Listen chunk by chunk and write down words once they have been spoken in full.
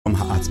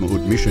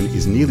Atzmaut mission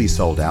is nearly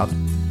sold out,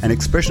 and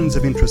expressions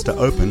of interest are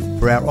open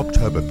for our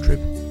October trip.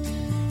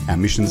 Our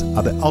missions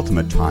are the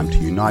ultimate time to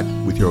unite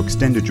with your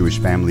extended Jewish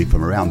family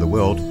from around the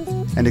world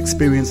and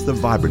experience the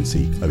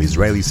vibrancy of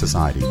Israeli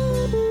society.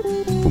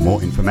 For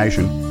more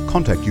information,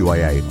 contact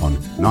UIA on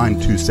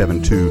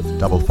 9272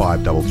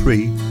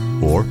 5533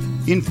 or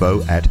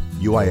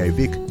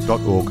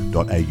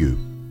info@uiavic.org.au.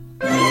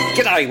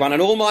 G'day one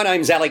and all, my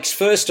name's Alex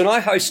First and I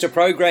host a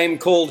program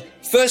called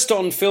First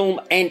on Film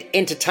and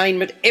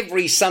Entertainment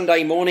every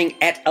Sunday morning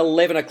at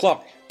 11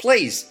 o'clock.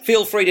 Please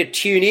feel free to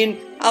tune in,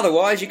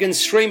 otherwise you can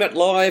stream it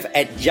live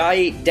at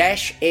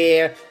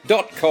j-air.com.au.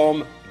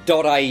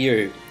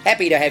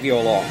 Happy to have you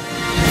along.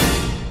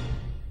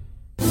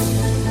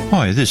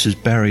 Hi, this is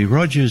Barry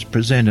Rogers,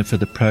 presenter for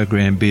the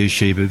program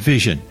Beersheba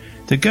Vision,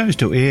 that goes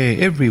to air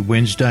every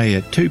Wednesday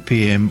at 2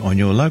 p.m. on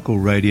your local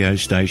radio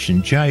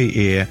station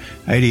J-Air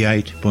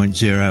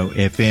 88.0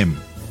 FM.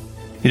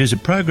 It is a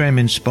program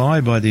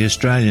inspired by the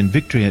Australian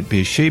victory at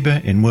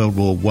Beersheba in World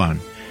War I.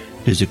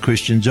 It is a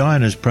Christian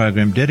Zionist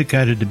program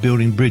dedicated to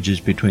building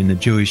bridges between the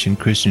Jewish and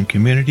Christian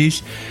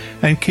communities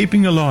and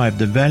keeping alive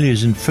the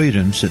values and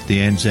freedoms that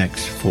the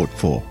Anzacs fought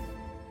for.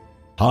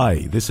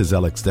 Hi, this is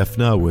Alex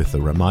Defner with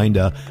a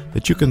reminder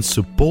that you can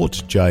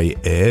support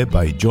J-Air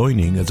by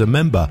joining as a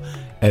member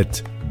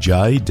at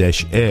j-air.com.au.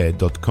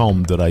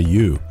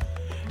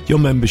 Your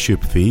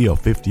membership fee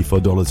of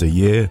 $54 a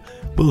year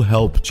will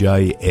help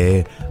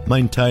J-Air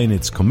maintain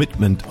its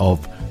commitment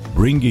of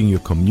bringing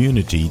your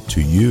community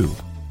to you.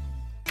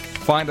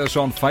 Find us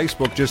on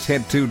Facebook. Just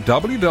head to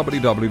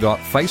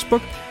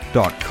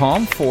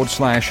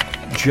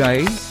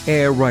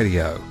www.facebook.com/J-Air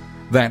Radio.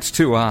 That's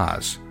 2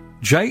 R's.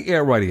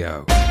 J-Air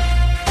Radio.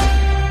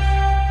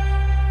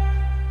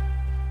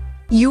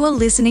 You are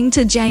listening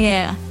to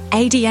J-Air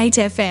 88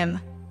 FM.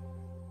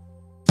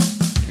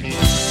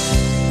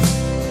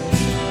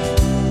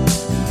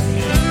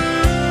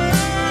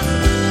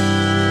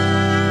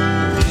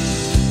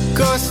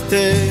 כוס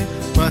תה,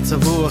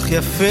 מצב רוח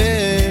יפה,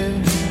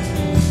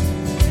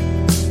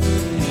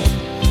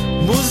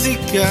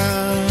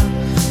 מוזיקה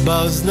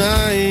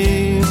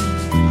באוזניים,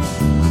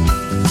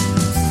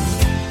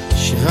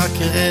 שרק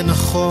יראה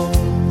נכון,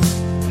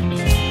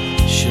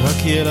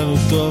 שרק יהיה לנו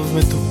טוב,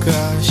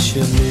 מתוקה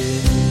שלי.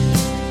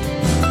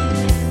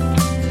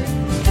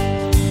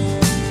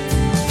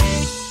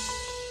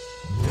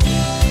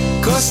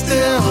 כוס תה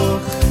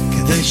ירוק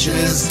כדי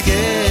שאזכה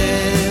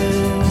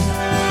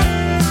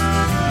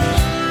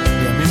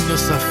ימים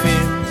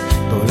נוספים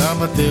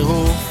בעולם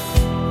הטירוף,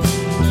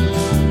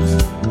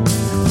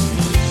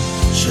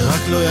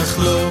 שרק לא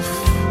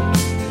יחלוף,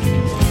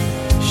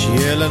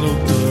 שיהיה לנו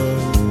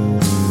טוב.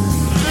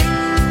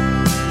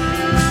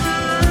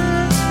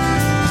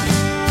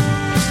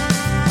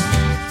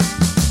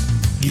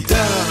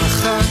 גיטרה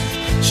אחת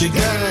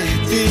שגרה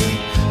איתי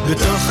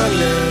בתוך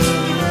הלב,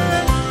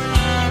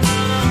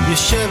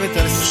 יושבת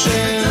על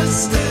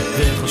סטנד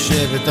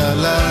וחושבת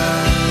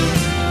עליי,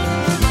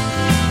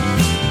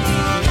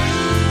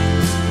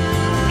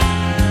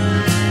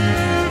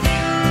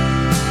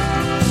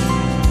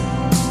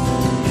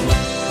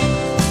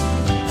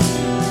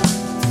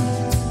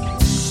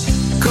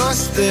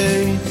 כוס תה,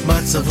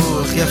 מצב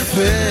רוח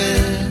יפה,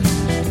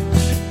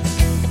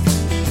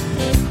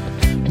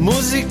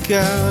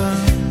 מוזיקה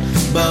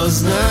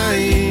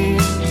באוזניים,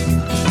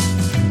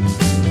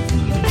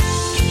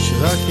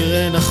 שרק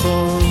יראה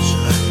נכון,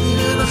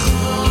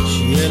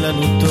 שיהיה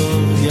לנו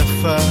טוב,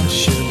 יפה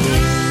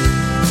שלי.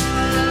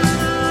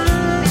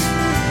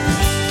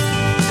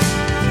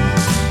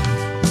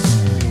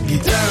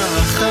 גיטרה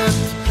אחת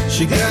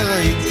שגרה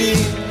איתי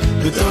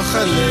בתוך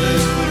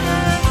הלב,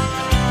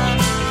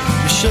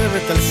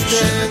 יושבת על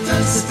סטנד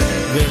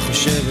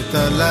וחושבת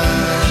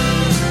עליי,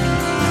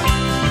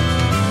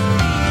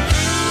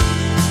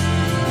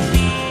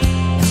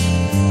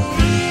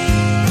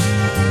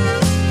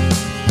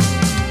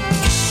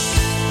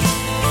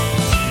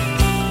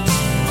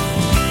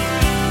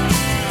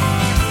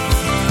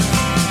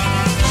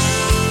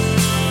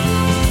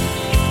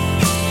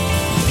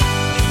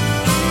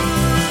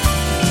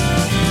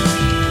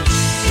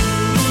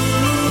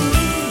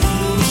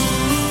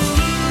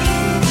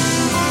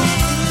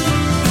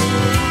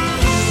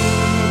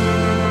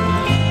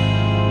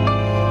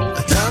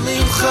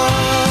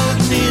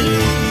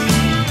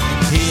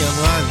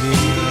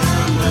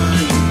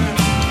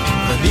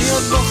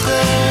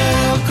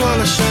 בוחר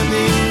כל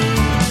השנים,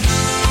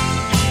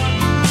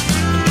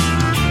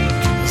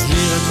 אז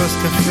לי רק כוס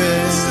קפה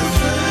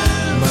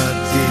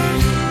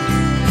מתאים,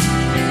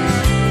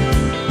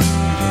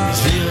 אז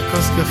לי רק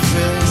כוס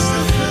קפה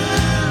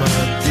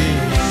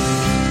מתאים,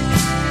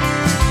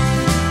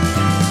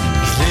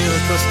 אז לי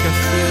רק כוס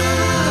קפה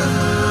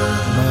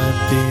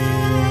מתאים.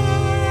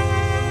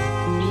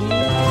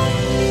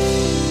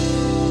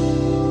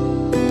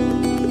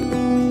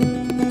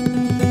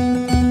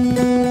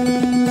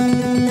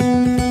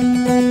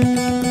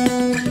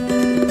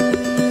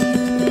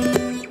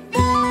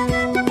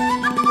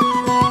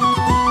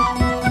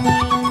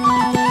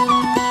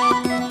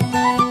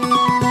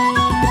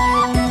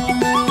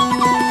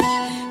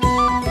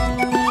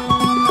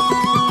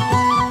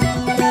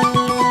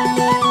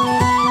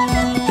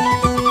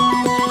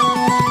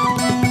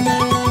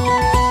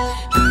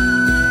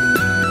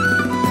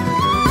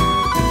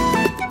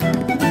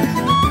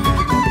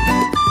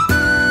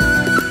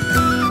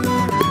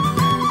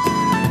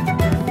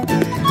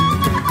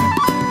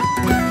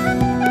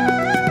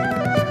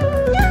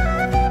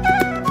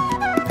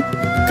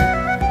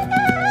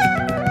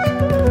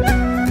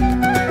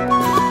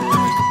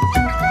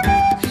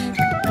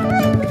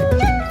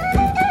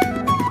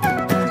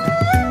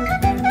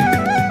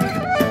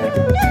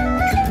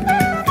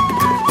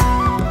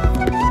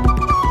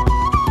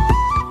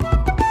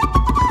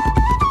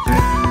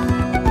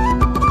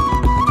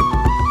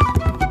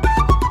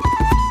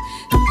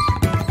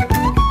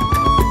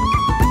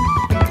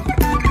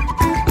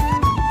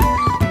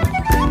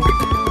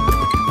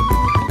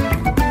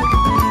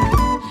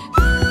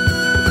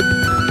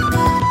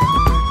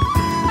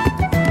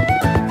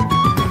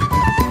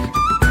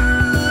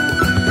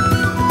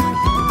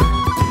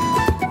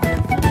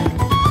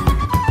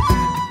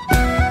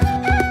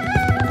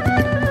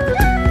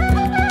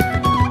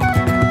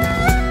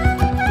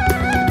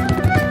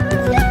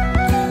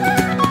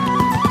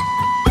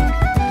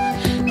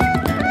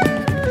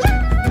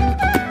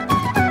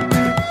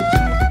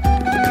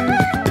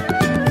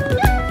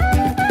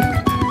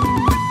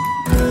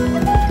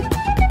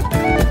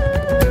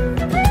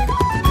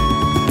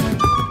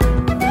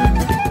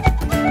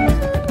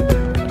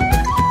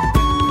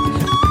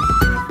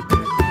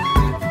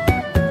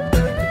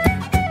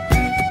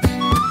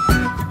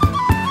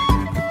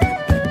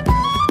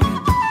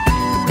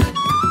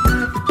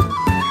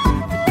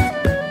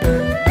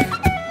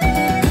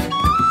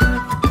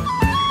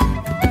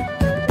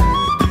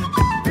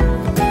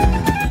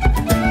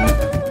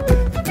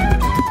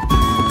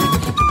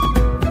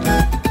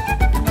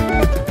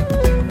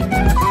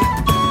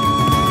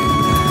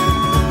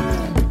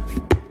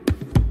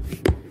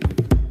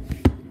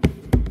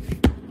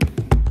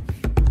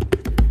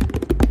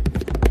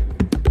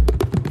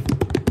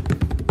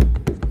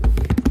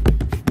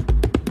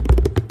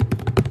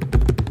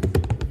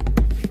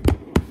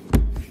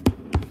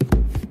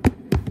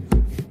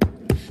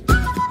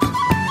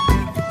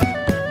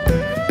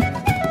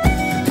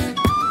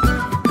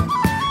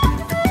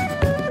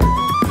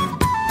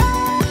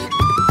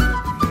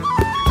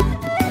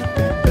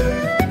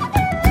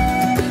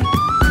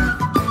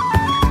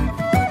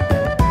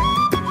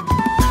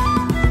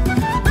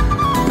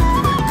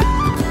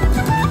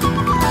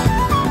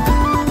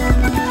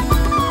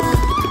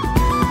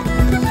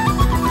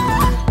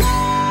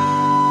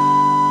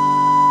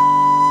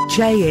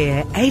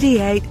 J-Air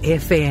 88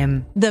 FM.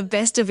 The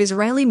best of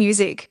Israeli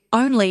music,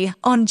 only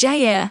on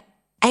J-Air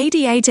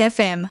 88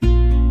 FM.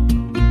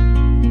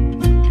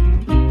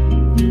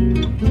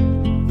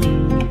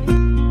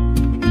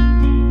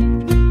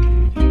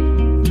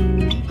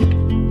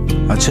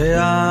 עד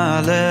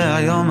שיעלה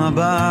היום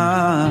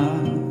הבא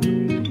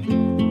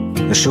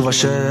ישוב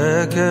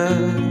השקט,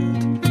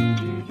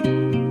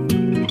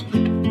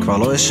 כבר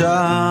לא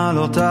אשאל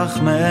אותך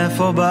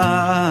מאיפה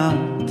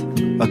באת,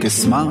 רק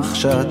אשמח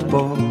שאת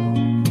פה.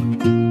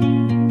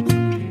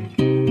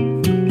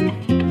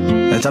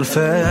 את אלפי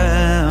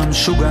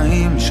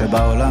המשוגעים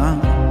שבעולם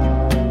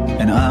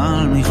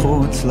אנעל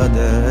מחוץ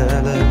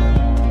לדלת,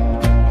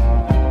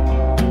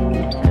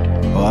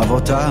 אוהב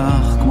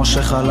אותך כמו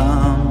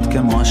שחלמת,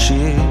 כמו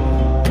השיר,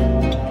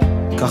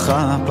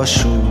 ככה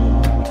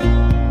פשוט.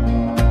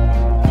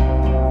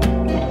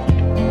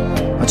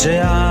 עד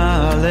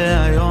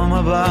שיעלה היום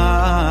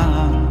הבא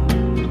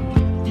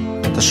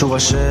תשוב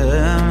השמש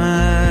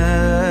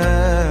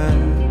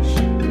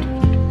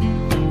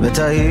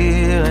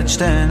ותאיר את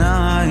שתי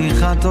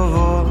עינייך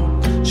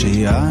הטובות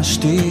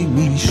שייאשתי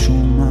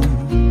משום מה.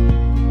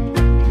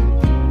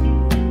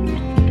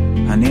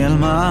 אני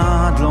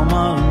אלמד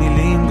לומר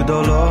מילים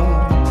גדולות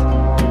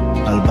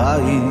על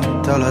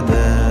בית על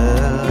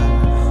הדרך,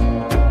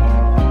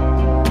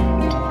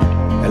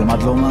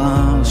 אלמד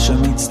לומר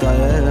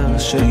שמצטער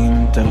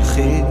שאם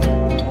תלכי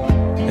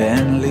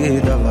אין לי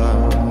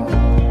דבר.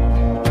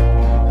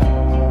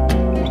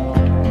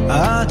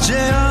 עד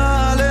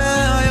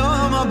שיעלה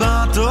היום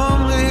הבא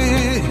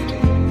תאמרי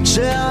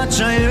שאת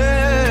שייכת,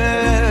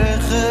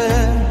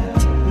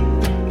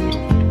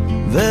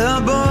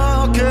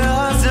 והבוקר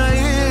הזה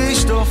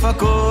ישטוף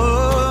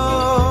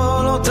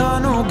הכל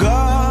אותנו גם.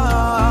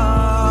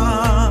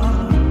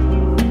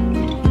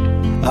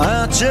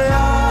 עד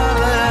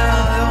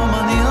שיעלה היום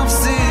אני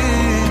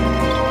אפסיק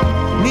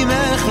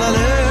ממך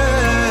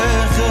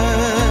ללכת,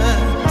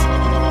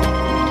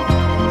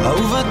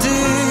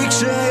 אהובתי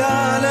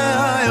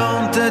כשיעלה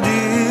היום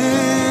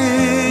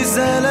תדעי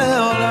זה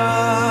לעולם.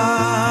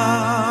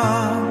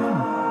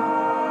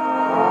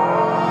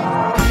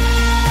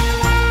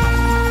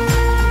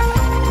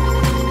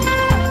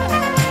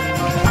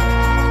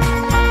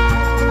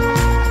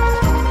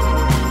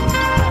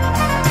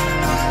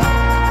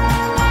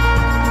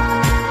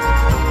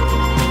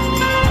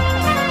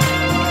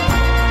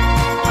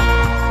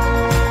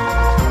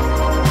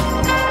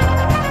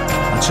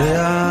 עד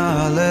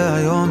שיעלה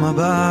היום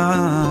הבא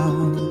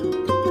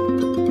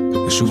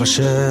ישוב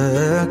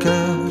השקט,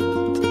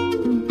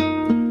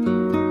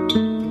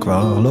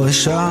 כבר לא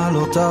אשאל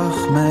אותך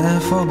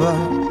מאיפה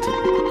באת,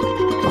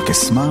 רק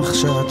אשמח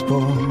שאת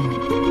פה.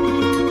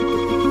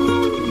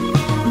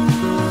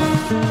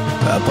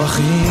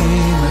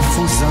 והפרחים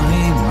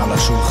מפוזרים על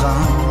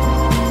השולחן,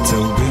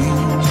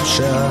 צהובים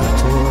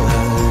שאת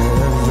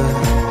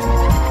אוהבת.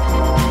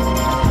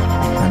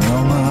 אני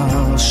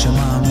אומר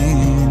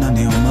שמאמין,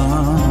 אני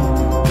אומר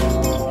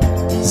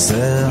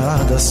זה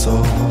עד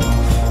הסוף.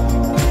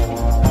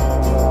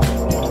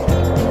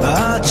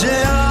 עד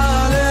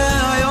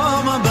שיעלה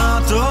היום הבא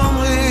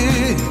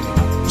תאמרי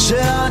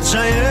שאת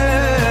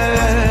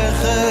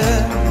שייכת,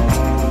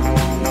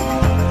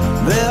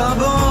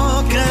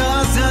 והבוקר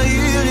אז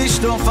יאיר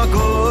ישטוף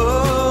הכל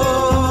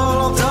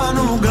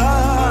אותנו גם.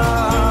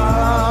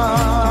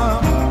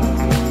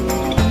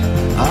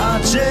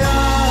 עד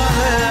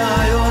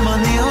שיעלה היום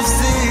אני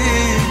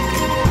אפסיק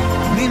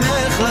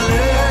ממך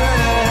ללכת,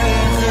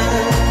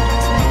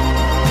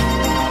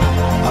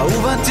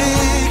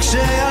 אהובתי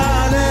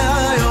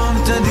כשיעלה היום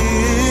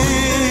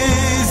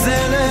תדעי זה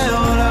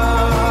לעולם.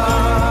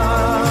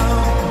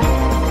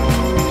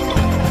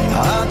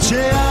 עד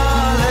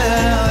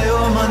שיעלה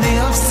היום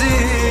אני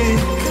אפסיק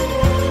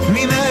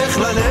ממך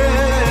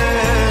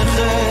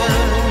ללכת,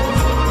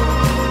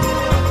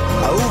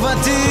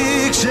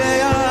 אהובתי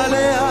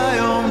כשיעלה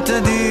היום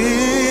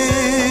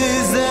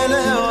תדעי זה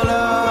לעולם.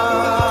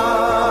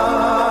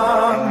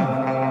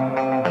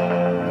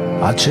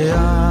 עד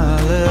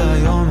שיעלה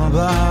היום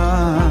הבא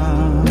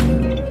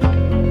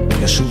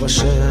ישוב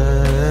השקט,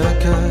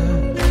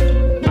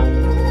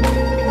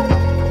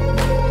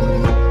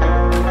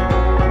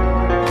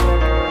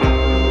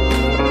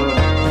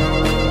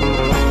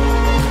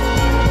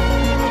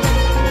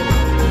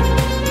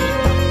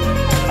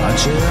 עד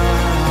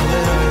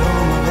שיעלה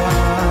היום הבא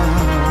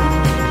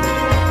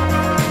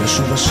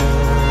ישוב השקט.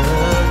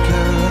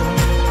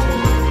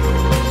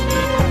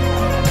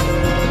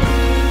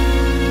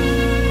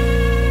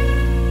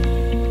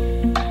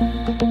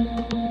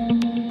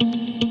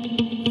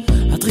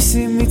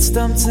 התריסים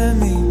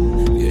מצטמצמים,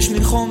 יש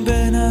מין חום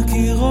בין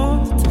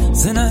הקירות,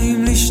 זה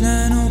נעים לי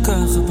שנינו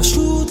ככה,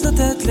 פשוט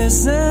לתת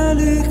לזה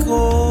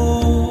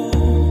לקרות.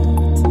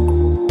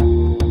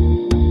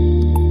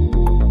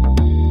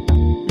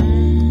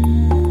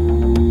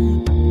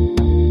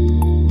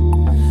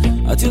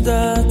 את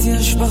יודעת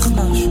יש בך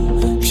משהו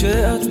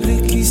כשאת בלי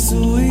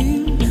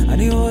כיסויים,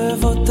 אני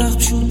אוהב אותך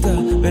פשוטה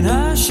בין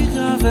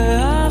השגרה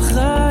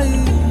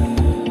והחיים.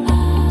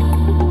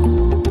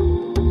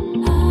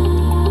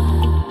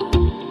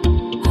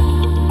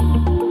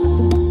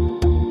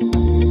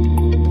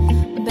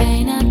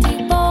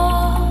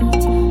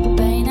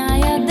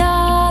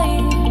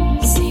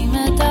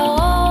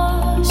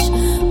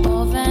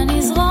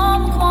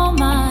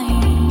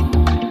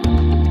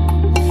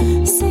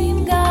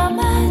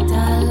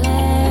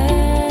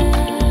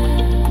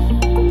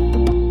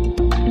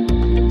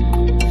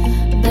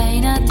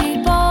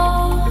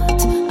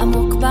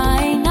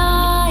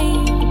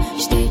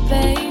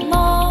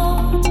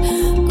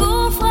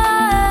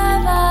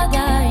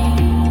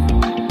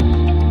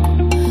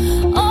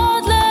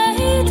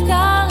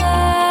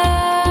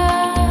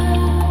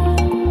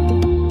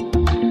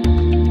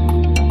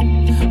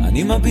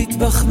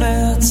 אותך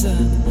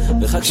מהצד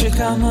בחג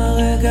שכמה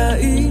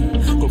רגעים,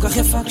 כל כך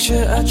יפה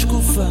כשאת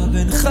שקופה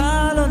בין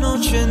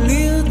חלונות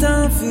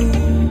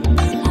שנרטבים.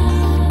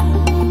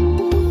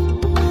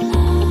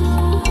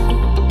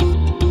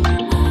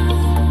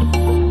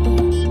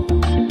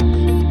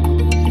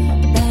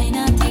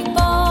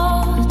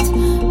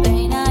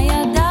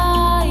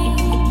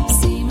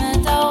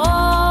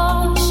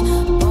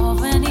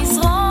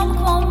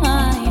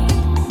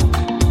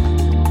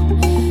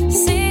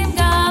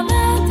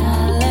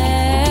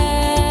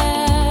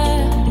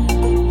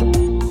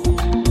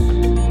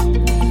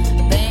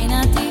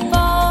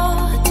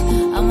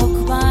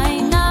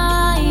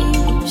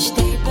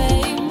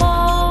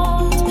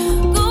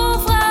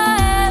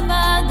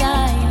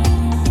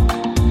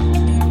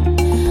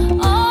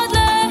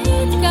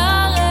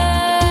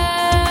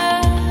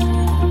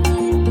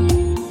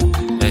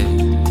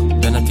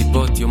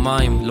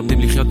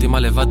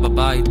 לבד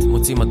בבית,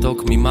 מוציא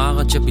מתוק ממר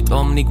עד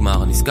שפתאום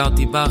נגמר.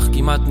 נזכרתי בך,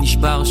 כמעט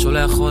נשבר,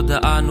 שולח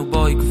הודעה, נו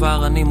בואי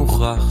כבר, אני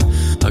מוכרח.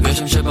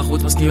 הגשם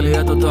שבחוץ מזכיר לי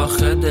את אותו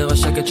החדר,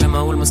 השקט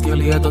שמעול מזכיר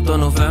לי את אותו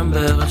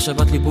נובמבר. איך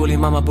שבת לי בול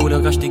עם המבול,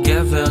 הרגשתי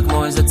גבר,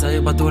 כמו איזה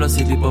צעיר בתול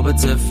עשית לי פה בית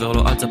ספר.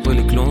 לא אל תספרי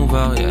לי כלום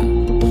כבר,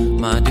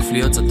 מעדיף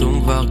להיות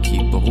סתום כבר, כי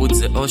בורות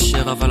זה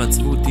אושר, אבל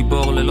עצבות היא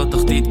בור ללא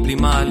תחתית, בלי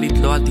מעלית,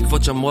 לא אל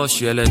תקפוץ שם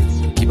ראש ילד.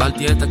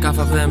 קיבלתי את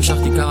הקפה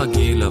והמשכתי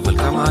כרגיל, אבל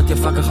כמה את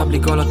יפה ככה בלי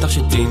כל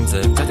התכשיטים,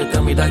 זה קצת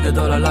יותר מדי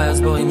גדול עליי,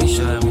 אז בואי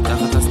נשאר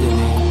מתחת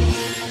לסדינים.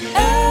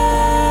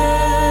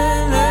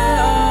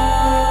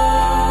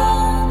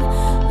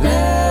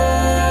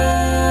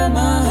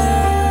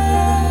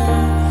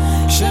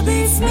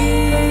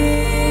 שבפנים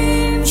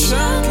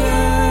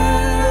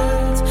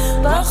שקט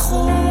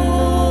בחוץ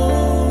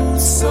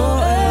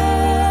סוער,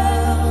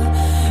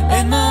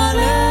 אין מה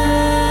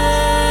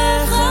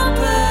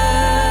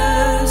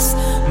לחפש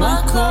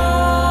מקום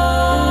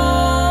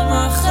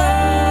אחר.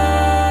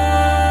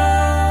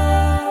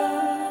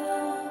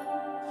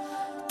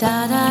 da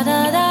da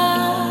da da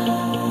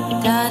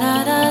da da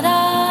da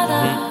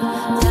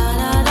da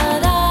da da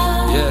da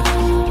yeah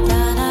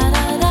da da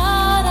da da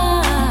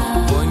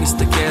בואי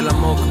נסתכל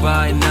עמוק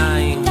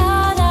בעיניים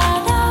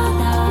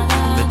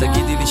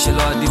ותגידי לי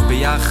שלא עדיף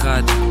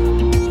ביחד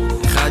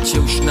אחד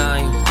שהוא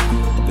שניים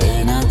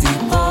בין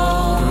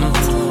הטיפות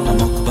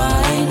עמוק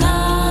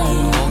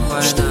בעיניים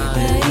שתי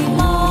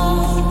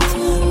פעימות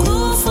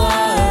גוף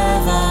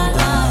רעב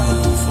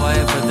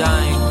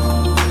עדיין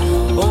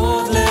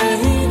עוד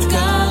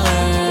להתקרב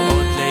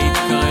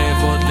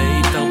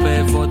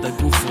עוד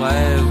הגוף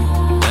רעב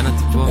בין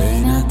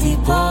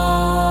הטיפות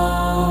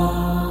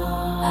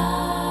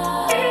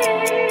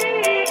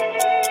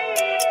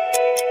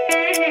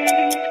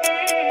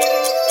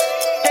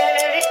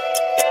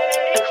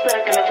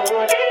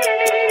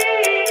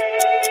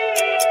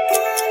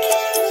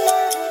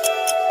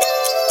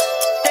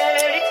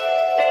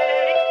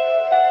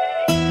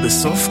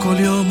בסוף כל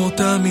יום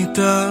אותה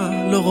מיטה,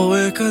 לא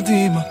רואה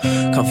קדימה,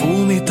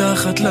 קבעו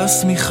מתחת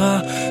לשמיכה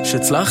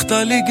שהצלחת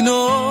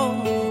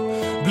לגנוב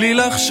בלי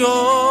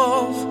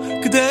לחשוב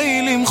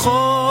כדי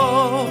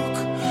למחוק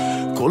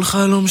כל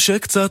חלום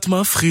שקצת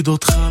מפחיד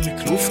אותך.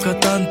 מכלוף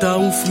קטן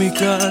תעוף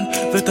מכאן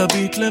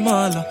ותביט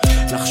למעלה,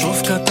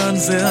 לחשוב קטן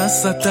זה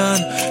השטן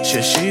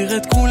ששיר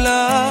את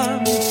כולם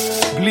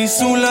בלי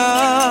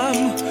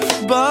סולם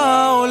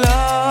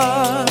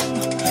בעולם.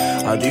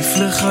 עדיף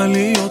לך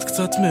להיות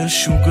קצת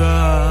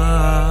משוגע.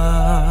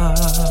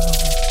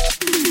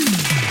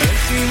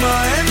 איך עם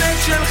האמת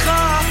שלך,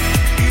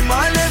 עם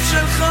הלב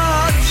שלך,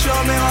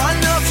 שומר על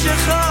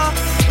נפשך.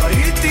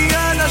 ראיתי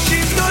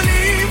אנשים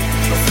גדולים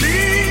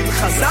נופלים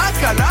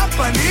חזק על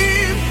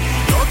הפנים,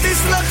 לא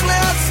תסלח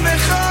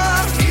לעצמך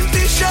אם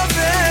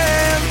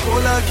תשבר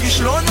כל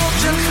הכישלונות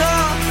שלך.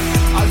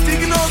 אל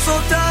תגנוז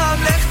אותם,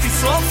 לך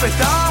תשרוף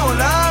את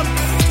העולם.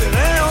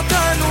 תראה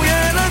אותנו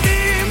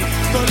ילדים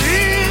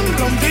גדולים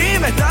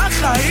לומדים את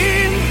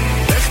החיים,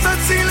 איך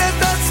תציל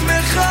את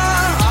עצמך,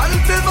 אל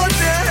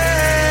תוותר.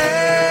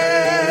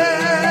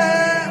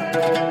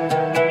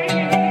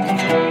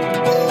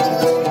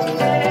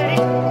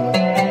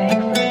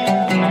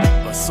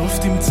 בסוף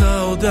תמצא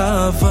עוד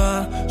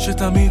אהבה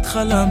שתמיד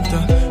חלמת,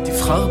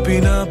 תבחר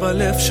פינה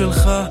בלב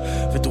שלך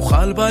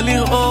ותוכל בה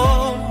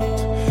לראות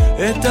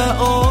את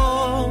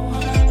האור,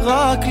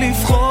 רק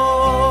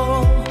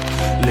לבחור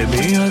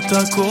למי אתה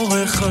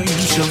קורא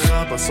חיים שלך.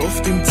 בסוף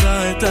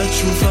תמצא את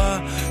התשובה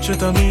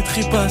שתמיד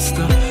חיפשת,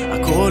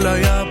 הכל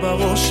היה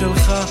בראש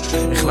שלך.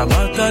 איך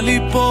למדת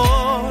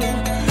ליפול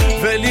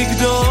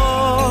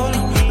ולגדול,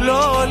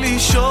 לא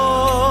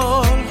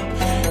לשאול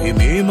אם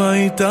אמא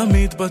היא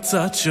תמיד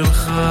בצד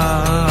שלך.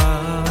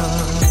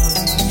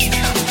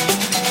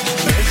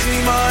 איך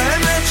עם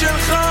האמת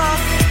שלך,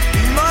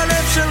 עם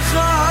הלב שלך,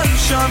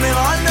 שמר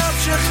על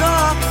נפשך.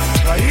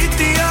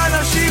 ראיתי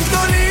אנשים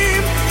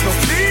גדולים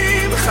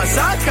נופלים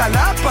חזק על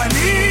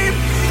הפנים,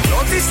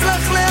 לא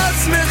תסלח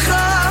לעצמך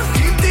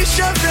אם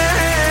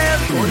תשבר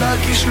כל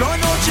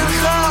הכישלונות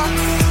שלך.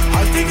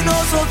 אל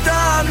תגנוז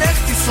אותם, לך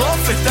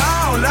תשרוף את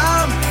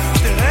העולם.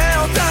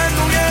 תראה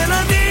אותנו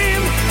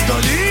ילדים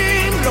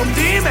גדולים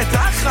לומדים את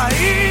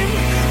החיים,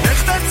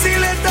 איך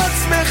תציל את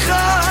עצמך,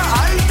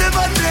 אל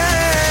תוותר.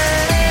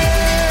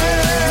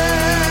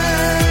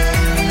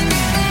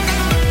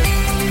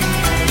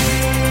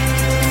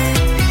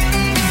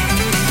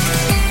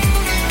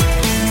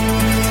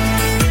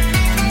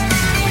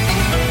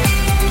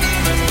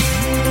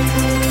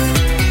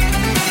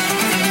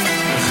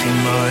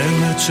 עם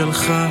האמת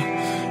שלך,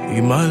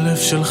 עם הלב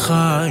שלך,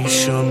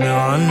 ישמר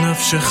על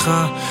נפשך.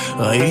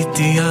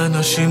 ראיתי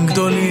אנשים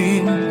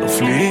גדולים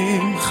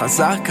נופלים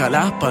חזק על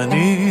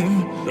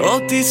הפנים. לא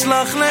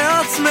תסלח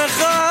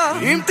לעצמך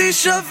אם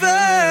תשבר.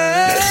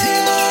 לך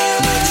עם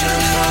האמת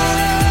שלך,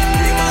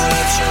 עם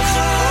הלב שלך,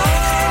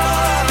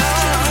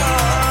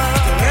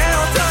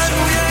 תראה אותנו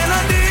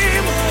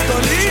ילדים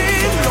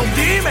גדולים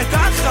לומדים את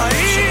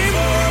החיים.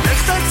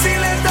 לך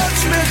תציל את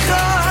עצמך,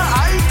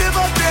 אל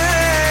תוותר.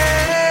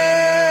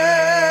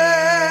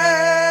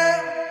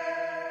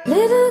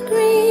 Little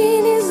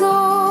green is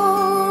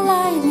all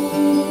I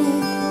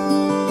need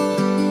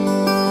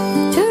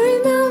to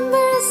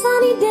remember a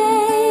sunny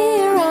day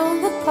around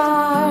the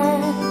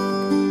park.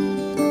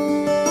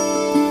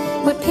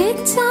 We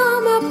picked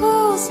some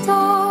apples,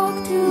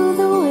 talked to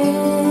the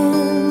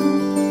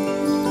wind,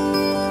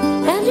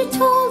 and you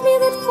told me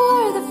that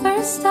for the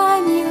first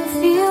time you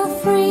feel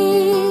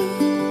free.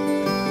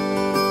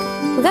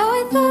 Though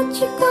I thought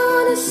you're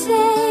gonna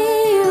say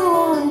you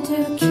want to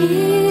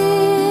kiss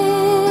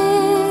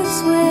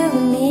with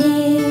me.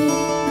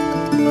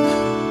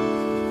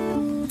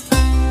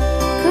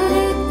 Could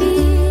it be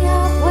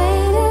I've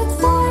waited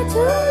for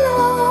too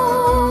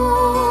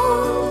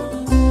long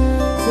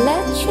to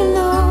let you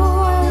know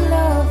I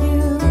love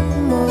you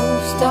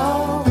most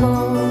of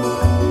all.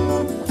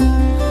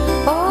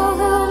 All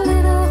the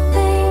little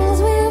things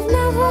we've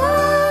never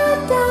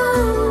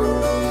done,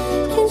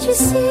 can't you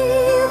see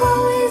you've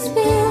always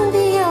been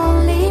the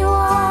only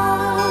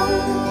one?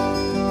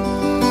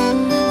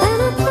 And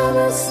I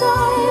promise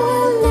I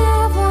will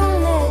never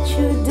let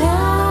you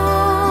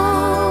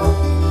down.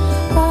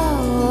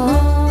 Oh,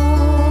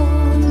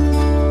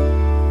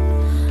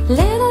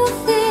 little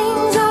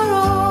things are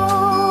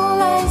all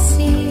I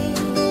see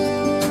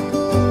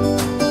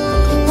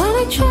when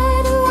I try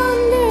to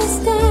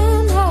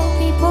understand how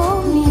people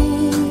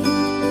meet.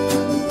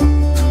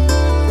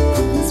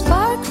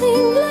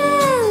 Sparkling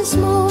glance,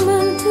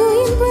 moment to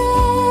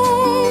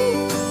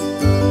embrace.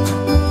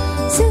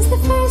 Since the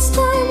first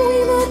time we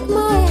met,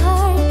 my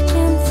heart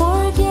can't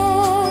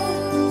forget.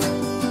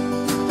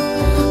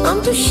 I'm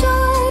too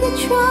shy to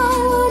try.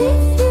 What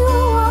if you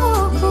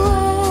walk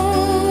away?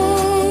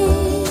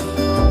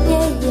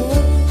 Yeah, yeah.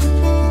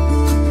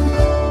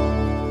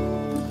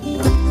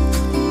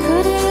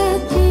 Could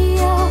it be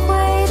I've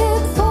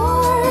waited for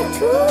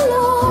too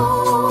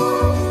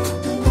long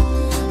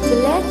to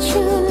let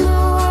you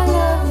know I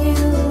love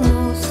you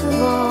most of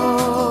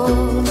all?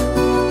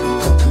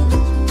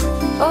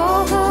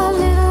 All the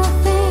little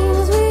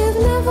things we've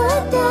never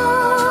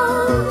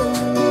done,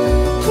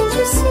 can't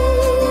you see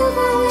you've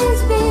always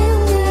been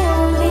the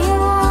only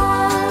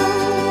one?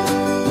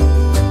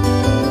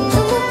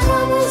 And I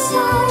promise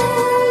I'll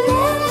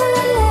never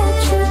let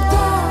you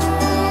down.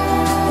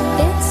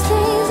 It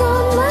stays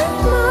on my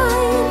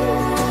mind.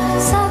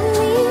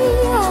 Suddenly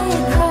I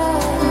cry.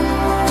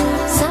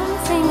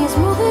 Something is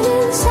moving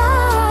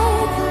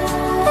inside.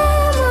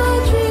 Am I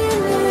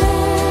dreaming?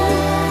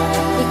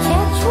 You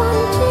catch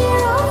one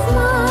tear of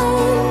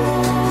mine,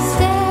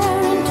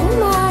 stare into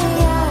my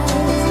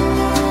eyes.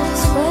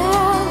 Swear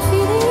I'm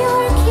feeling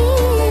your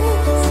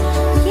kiss,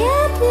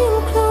 getting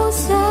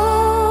closer.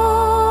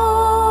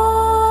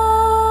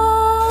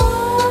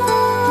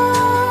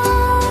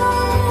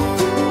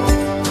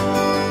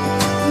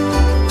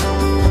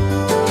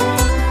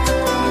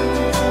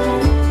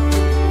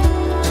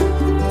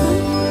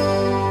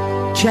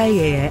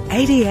 J-Air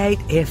 88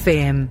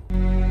 FM.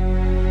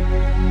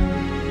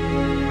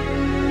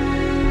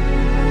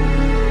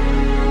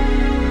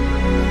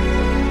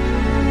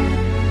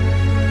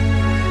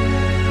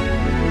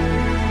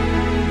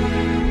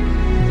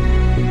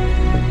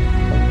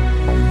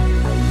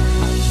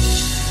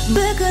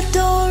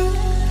 בגדול,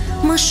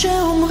 מה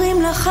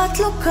שאומרים לך את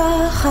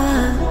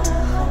לוקחת,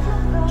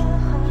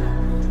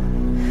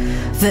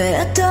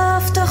 ואת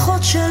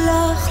ההבטחות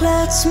שלך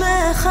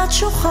לעצמך את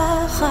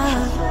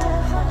שוכחת.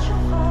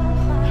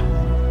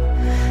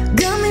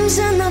 גם אם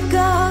זה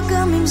נגע,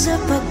 גם אם זה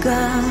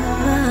פגע,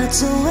 את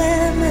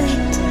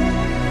זורמת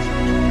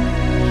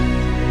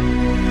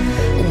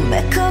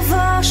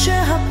ומקווה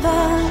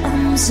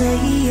שהפעם זה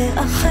יהיה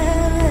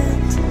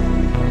אחרת.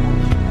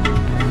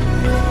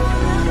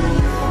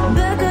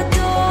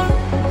 בגדול,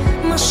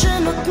 מה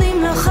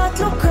שנותנים לך את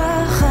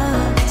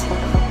לוקחת,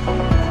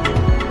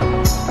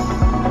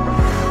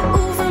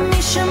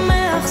 ובמי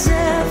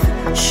שמאכזב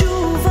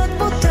שוב את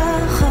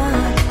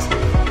פותחת.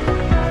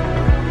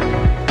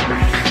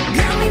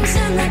 גם אם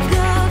זה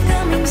נגע,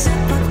 גם אם זה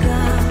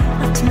פגע,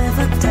 את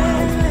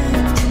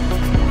מוותרת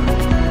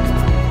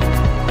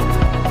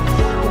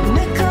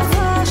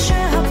ומקווה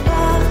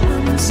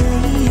שהפעם זה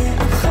יהיה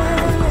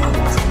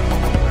אחרת.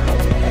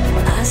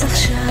 אז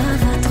עכשיו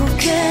את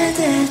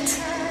רוקדת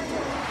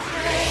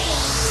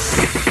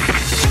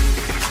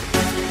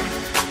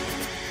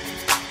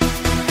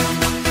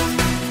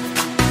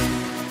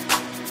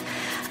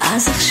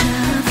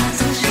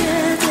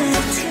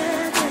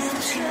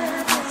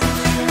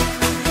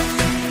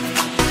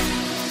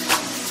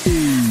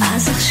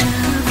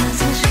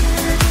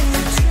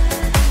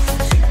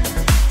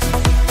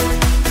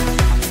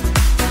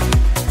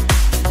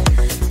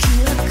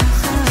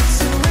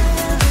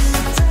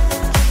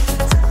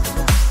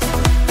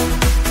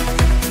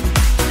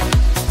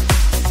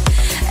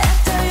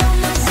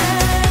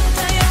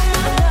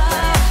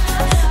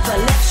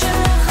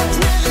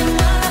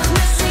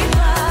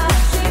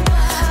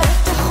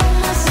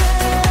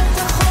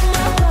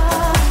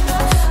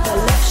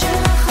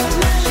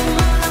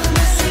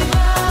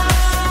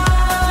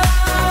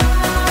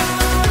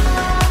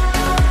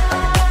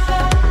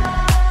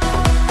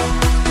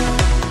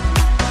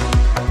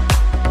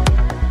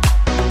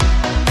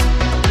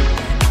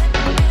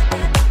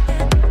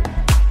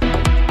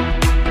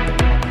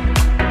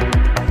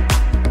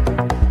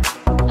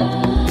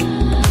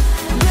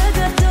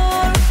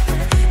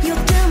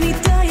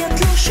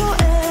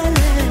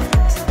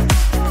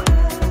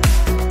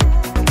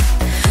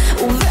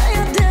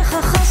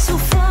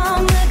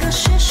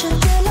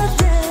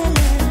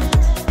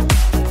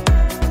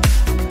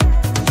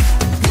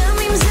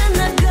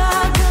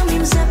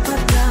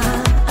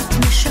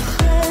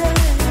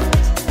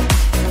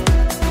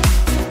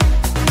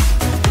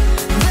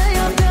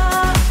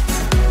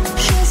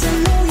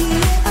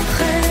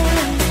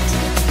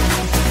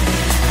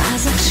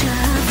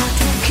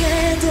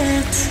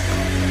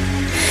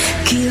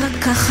כי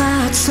רק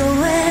ככה את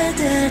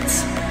שורדת,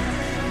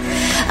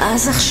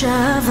 אז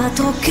עכשיו את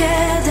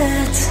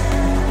רוקדת,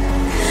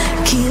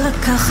 כי רק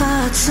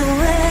ככה את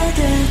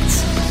שורדת.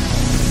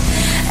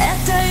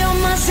 את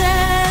היום הזה,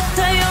 את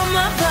היום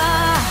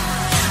הבא,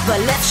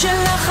 בלב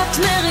שלך את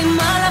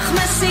מרימה לך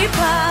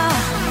מסיבה.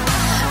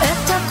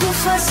 את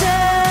הגוף הזה,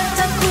 את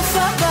הגוף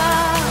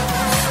הבא,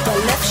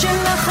 בלב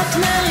שלך את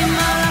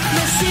מרימה לך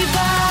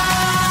מסיבה.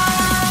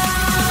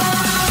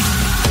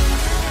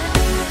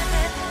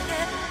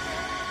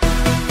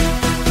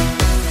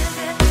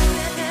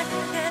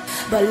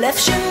 בלב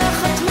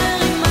שלך את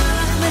מרימה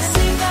לך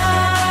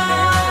מסיבה.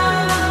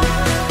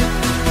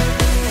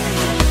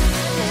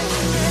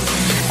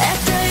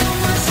 את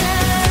היום הזה,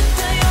 את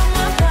היום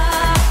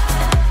הבא,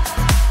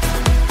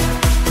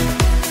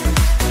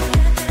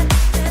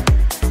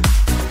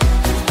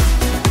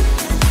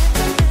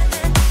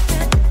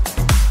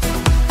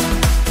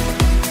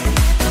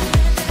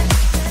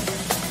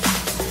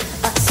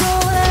 את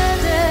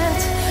שורדת,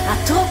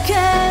 את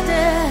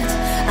רוקדת,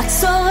 את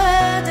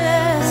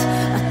שורדת,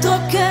 את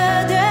רוקדת.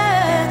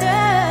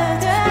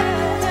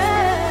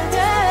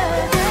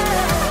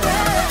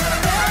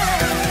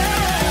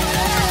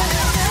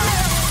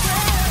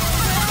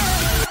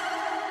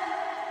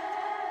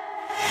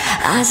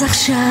 אז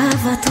עכשיו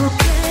את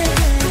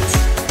רוקדת,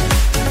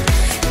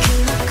 כי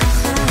רק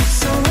ככה את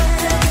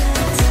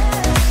שורדת.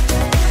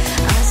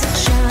 אז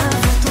עכשיו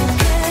את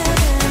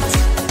רוקדת,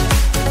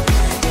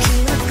 כי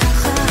רק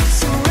ככה את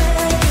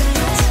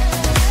שורדת.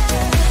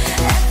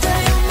 את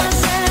היום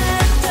הזה,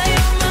 את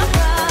היום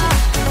הבא,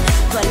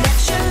 בלב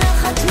שלך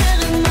את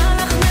מרימה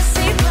לך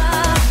מסיבה.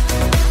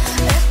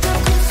 את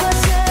הגוף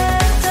הזה,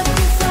 את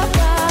הגוף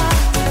הבא,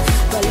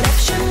 בלב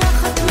שלך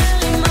את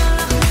מרימה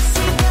לך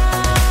מסיבה.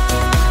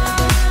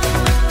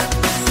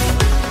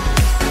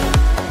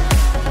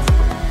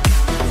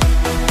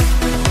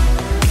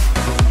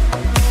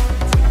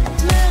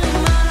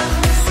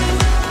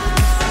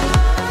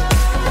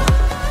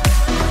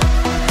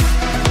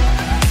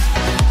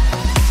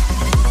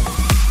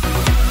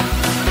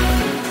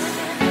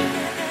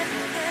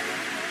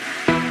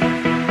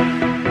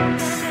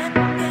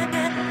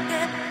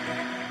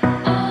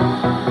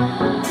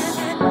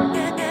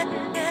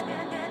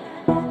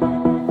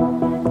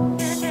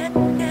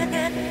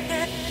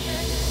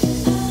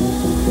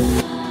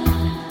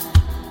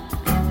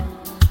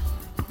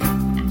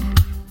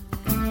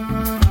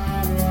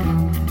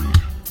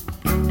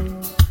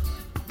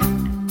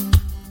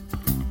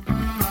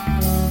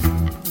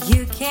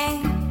 You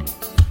came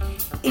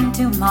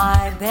into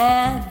my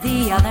bed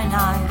the other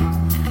night.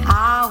 I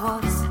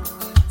was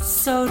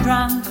so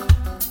drunk.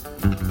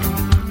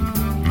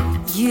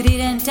 You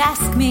didn't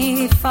ask me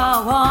if I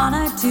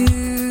wanted to.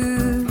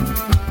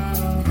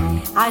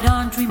 I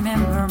don't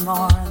remember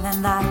more than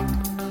that.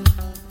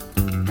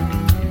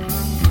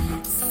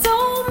 So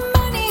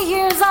many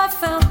years I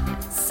felt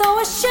so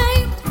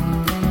ashamed.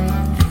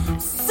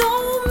 So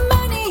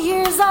many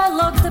years I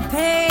locked the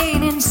pain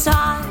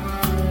inside.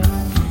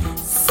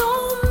 So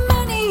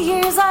many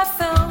years I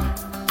felt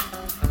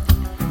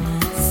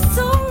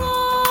so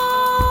lost.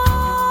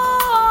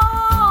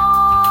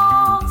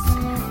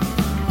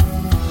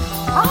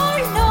 I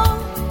know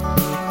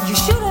you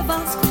should have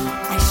asked,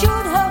 I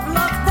should have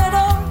locked the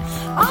door.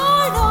 I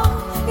know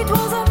it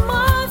wasn't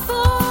my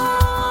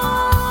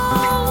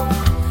fault.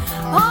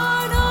 I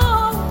know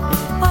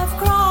I've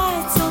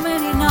cried so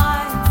many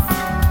nights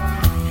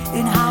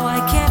in how I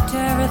kept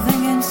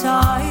everything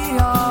inside.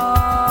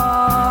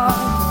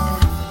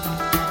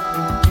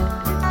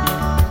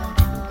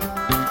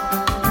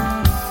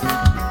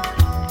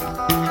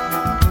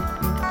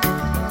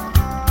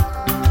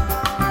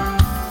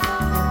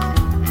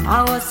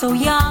 I was so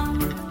young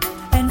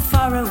and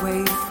far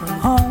away from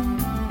home,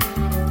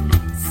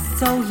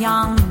 so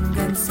young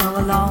and so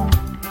alone.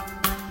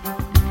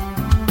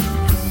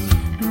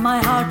 My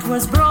heart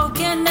was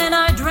broken and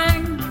I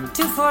drank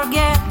to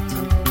forget.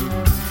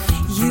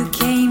 You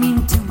came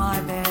into my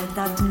bed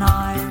that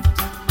night.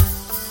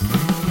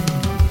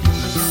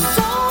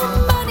 So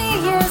many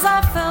years I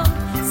felt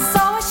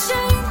so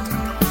ashamed.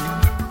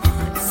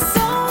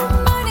 So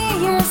many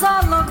years I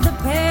locked the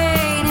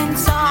pain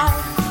inside.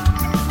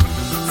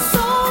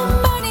 So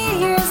many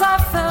years I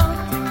felt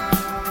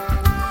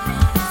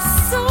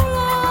so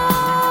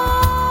lost.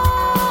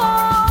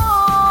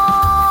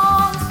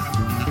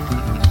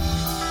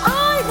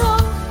 I know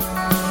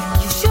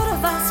you should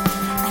have asked,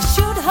 I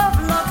should have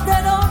locked the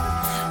door.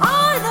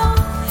 I know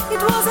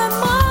it wasn't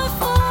my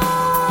fault.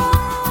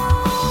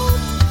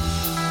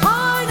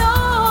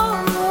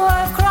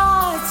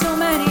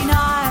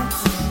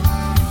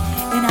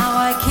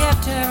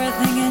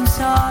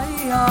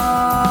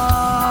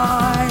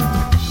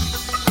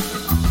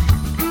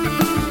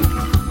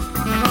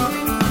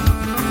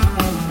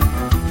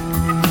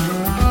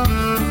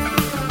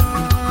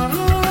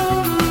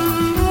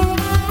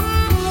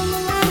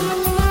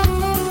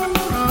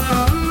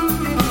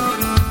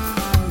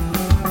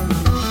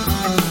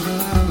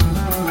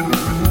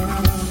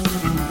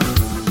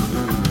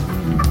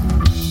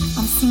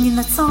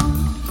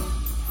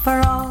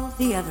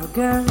 the other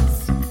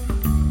girls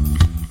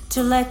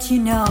to let you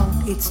know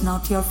it's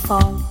not your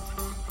fault.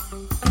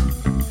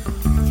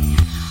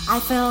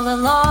 I felt a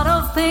lot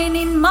of pain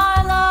in my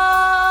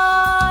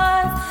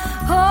life.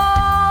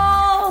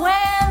 Oh,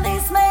 and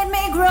this made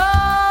me grow.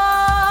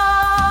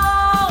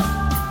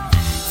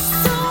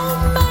 So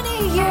many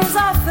years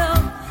I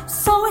felt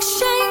so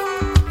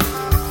ashamed.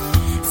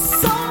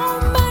 So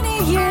many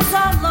years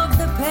I loved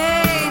the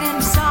pain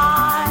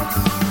inside.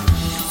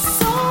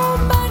 So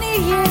many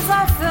years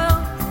I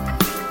felt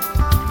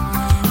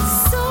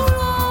so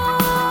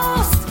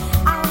lost.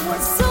 I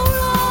was so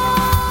lost.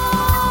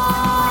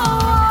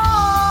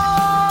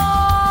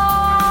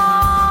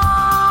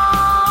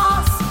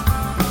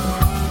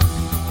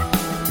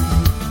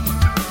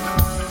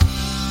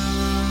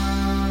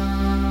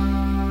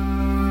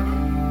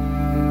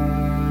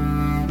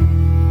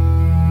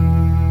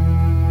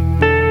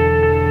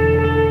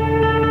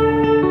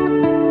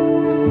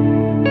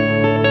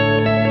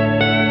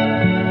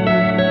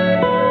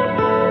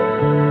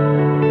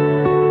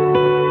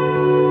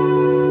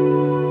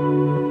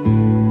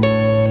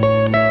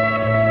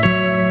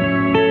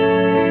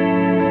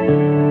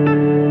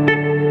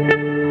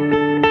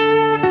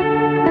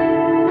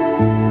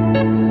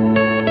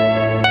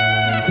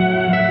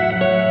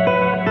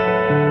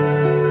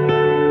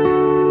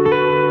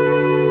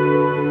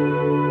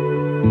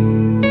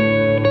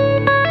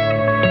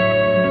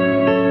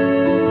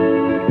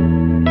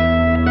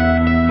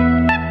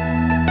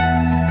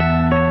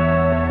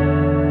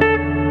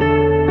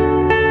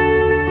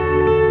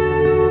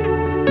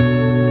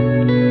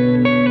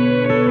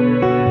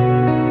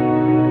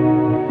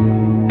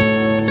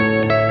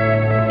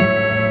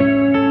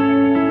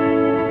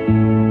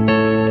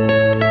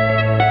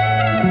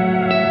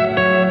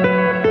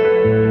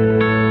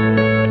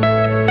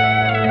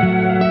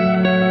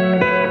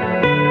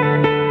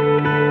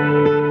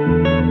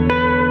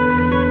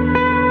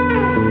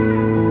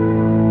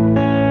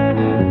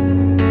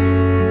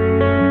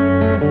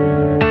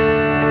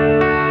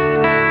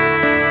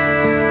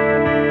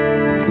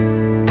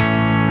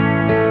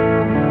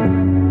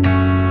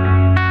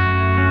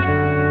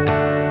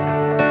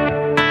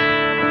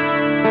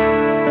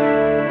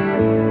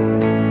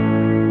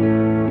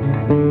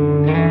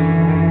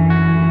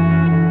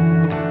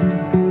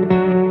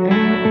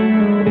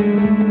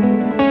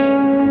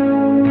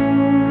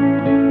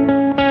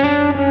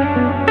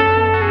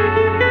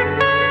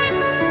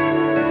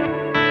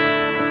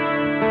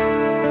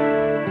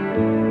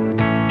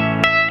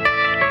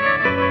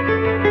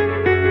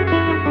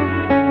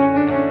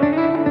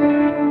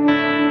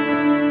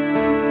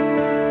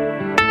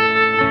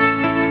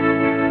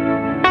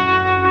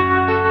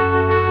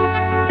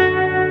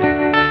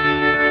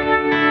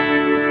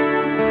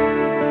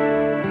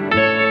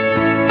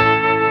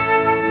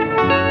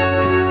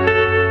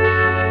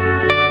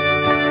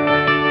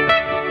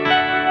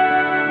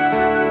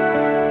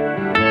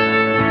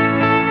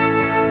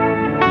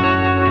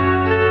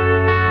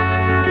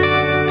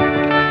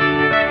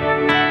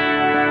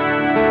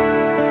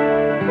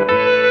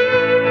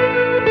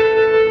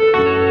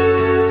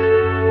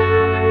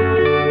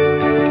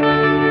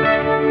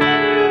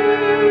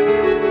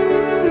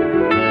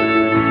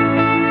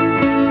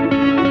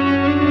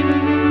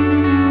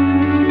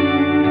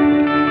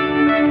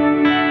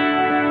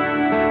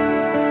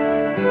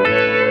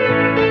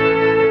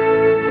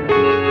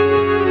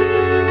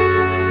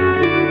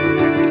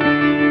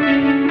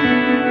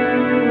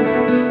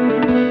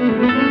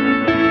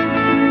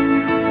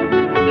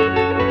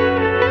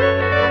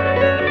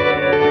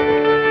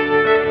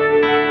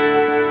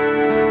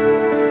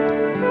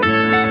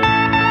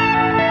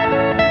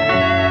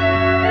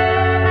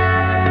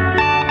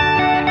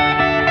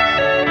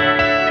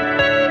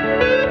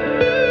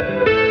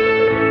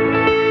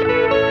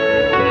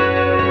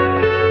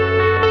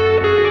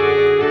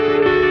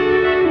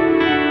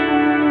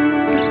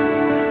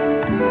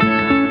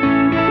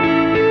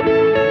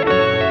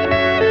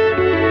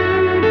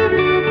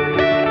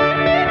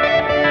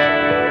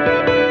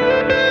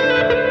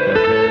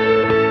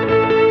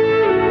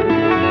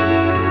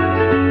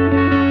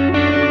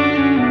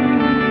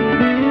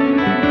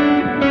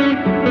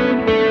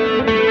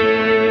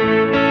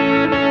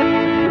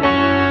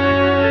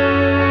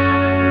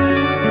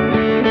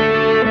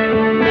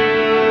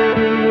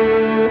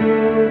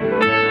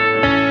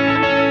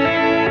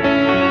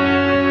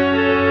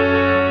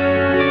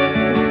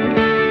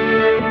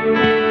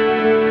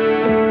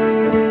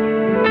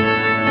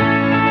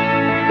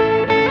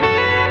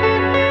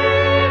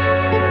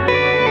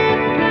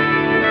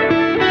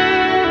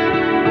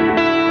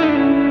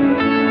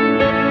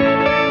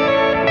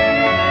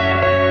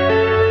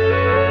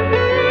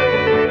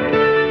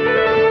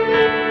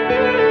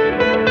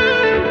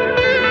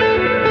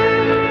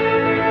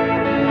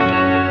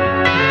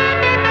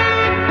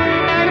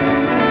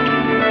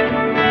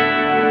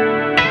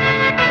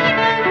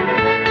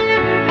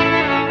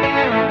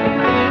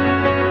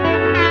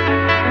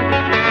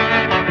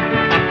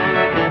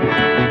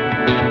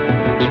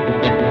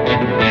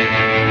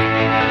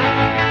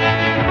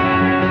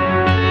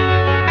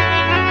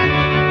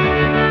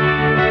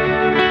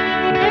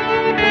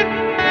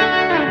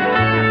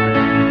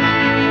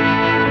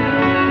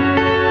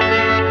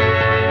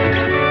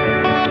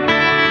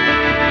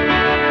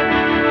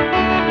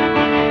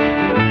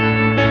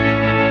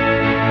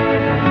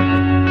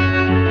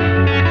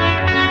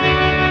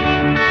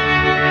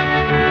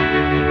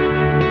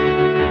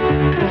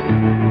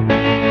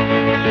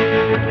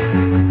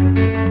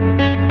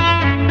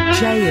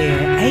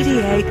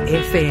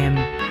 FM.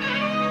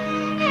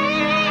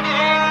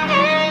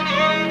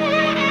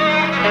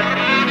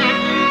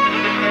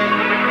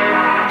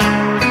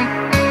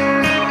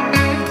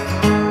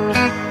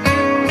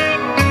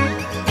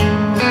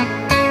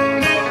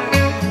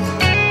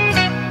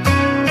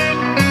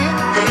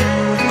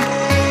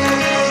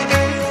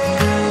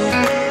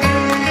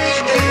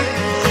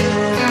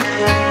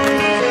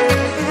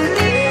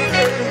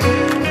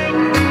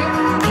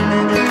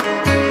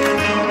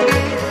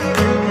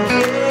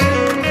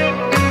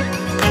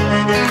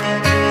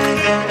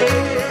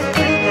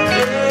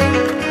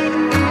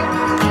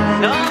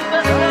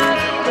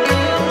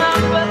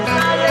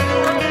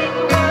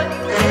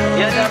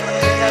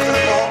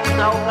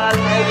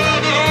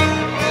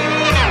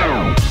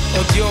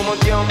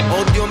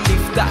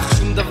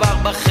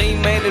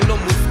 בחיים האלה לא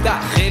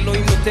מובטח,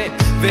 אלוהים נותן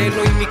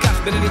ואלוהים ייקח,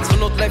 בין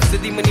הניצחונות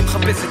להפסדים אני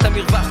מחפש את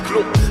המרווח,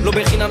 כלום לא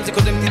בחינם, זה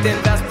קודם תיתן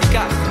ואז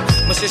תיקח,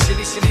 מה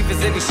ששלי שלי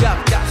וזה נשאר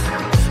כך,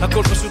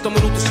 הכל פשוט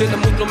אמנות או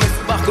שנמות לא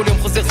מסובך, כל יום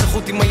חוזר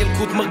סחוט עם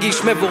הילקוט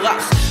מרגיש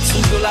מבורך,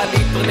 זכות גדולה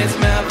להתפרנס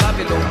מהאהבה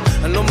ולא,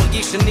 אני לא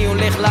מרגיש שאני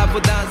הולך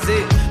לעבודה,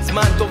 זה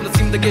זמן טוב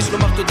לשים דגש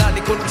לומר תודה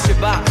לכל מי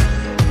שבא,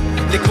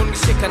 לכל מי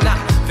שקנה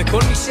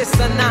וכל מי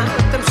ששנא,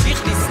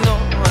 תמשיך לסנוע,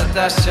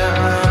 אתה שם,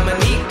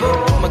 אני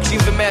פה,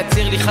 מקשיב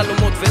ומייצר לי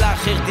חלומות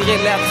ולאחר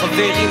תראה לאט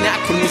חבר, הנה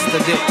הכל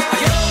מסתדר.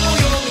 היום הוא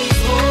יום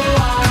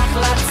לברוח,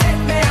 לצאת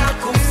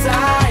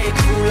מהקופסה,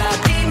 את כולה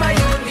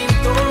דמיון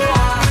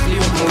למתוח,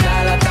 להיות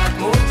מודע לתת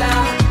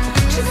מודע,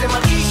 שזה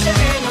מרגיש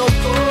שאין עוד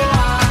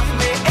כוח,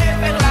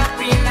 מעבר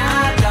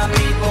לפינה,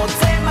 תמיד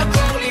מוצא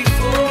מקור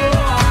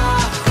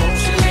לפרוח, חום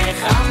של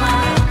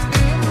נחמה,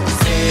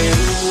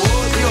 זהו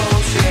עוד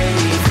יום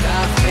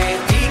שנפתח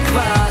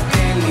בתקווה,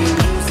 תן לי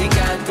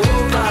מוזיקה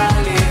טובה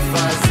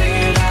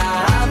לפזר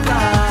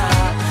אהבה,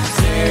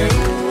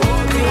 זהו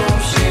עוד יום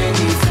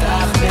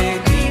שנפתח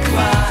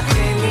בתקווה,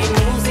 תן לי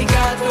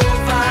מוזיקה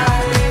טובה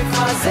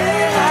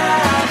לפזר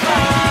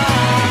אהבה.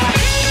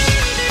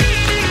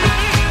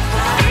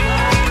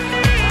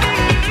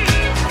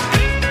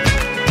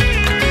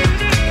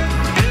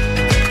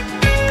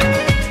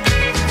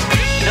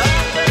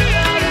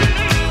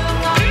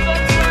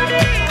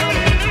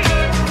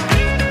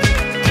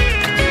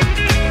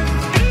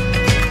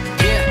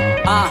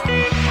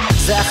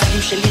 זה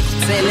החיים שלי,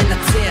 רוצה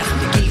לנצח,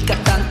 בגיל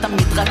קטן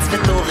תמיד רץ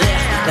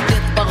וטורח,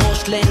 לתת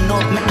בראש,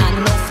 ליהנות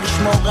מהנוף,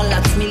 לשמור על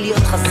עצמי,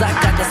 להיות חזק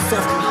עד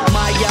הסוף,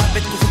 מה היה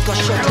בתקופות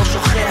קשות לא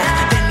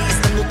שוכח, תן לי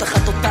הזדמנות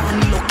אחת אותה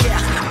אני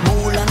לוקח,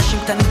 מול אנשים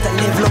קטנים את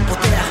הלב לא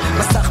פותח,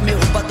 מסך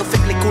מעובד דופק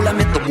לכולם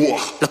את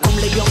המוח, לקום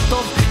ליום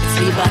טוב,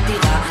 אצלי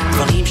בדירה,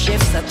 דברים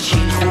שהפסד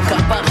שילחו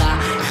כפרה,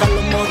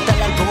 חלומות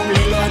על אלבום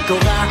ללא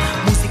אגורה,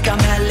 מוזיקה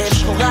מהלב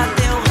שחורה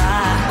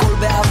טהורה, הכל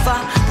באהבה,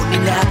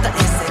 בונים לאט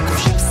העסק,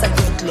 כובשים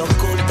פסגות, לא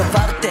כל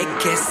דבר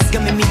טקס,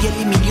 גם אם יהיה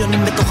לי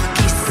מיליונים בתוך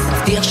הכיס,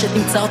 מבטיח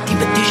שתמצא אותי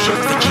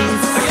בטישרט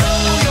וג'ינס.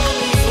 היום הוא יום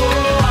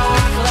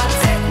לברוח,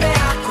 לצאת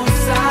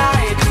מהקופסה,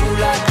 את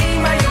כולה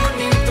דמיון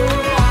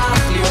למתוח,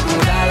 להיות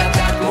מודע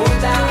לתת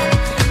מודע,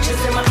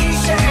 שזה מרגיש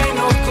שאין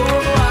עוד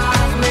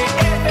כוח,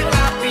 מעבר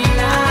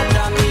לפינה,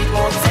 תמיד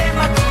מוצא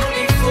מקור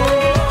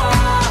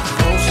לפרוח,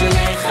 חום של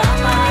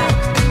נחמה,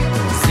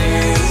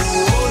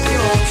 זהו עוד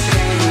יום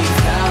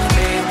שנפתח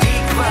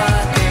בתקווה,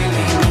 תן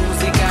לי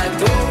מוזיקה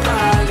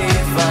טובה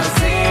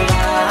לפזר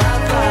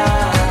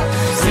אהבה,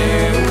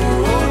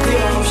 זהו עוד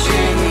יום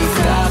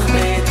שנפתח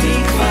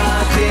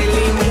בתקווה, תן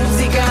לי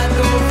מוזיקה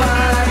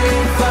טובה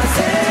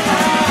לפזר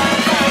אהבה.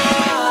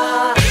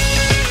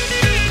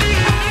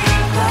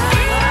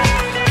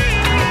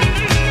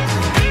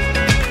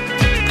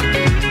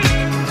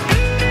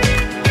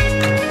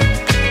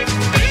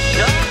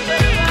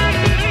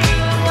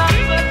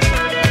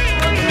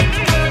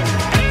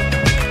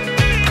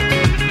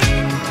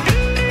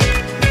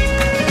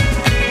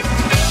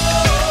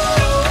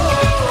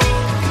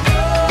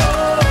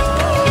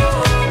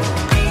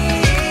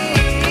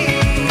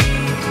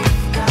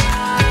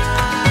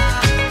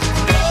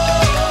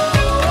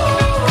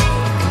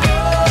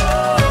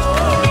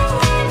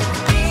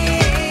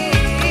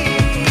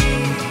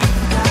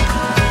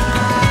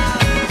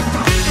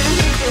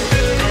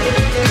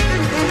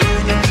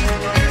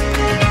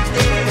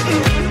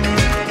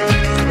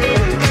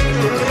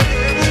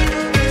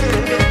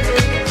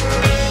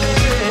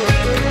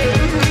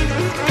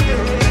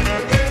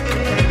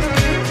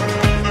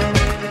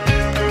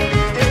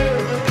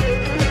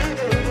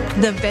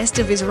 The best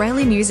of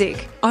Israeli music,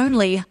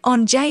 only on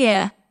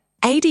J-Air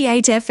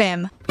 88 FM.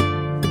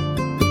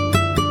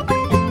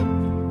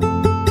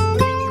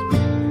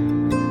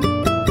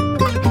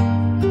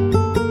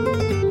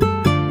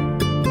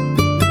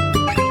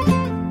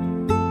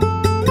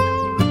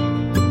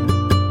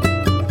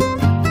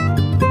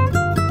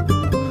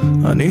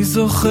 אני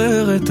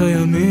זוכר את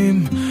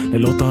הימים,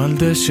 לילות על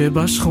דשא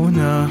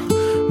בשכונה,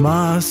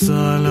 מה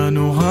עשה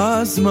לנו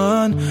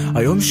הזמן,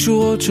 היום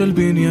שורות של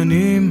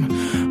בניינים,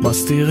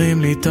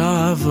 מסתירים לי את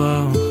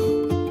העבר.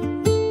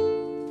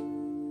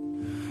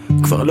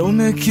 כבר לא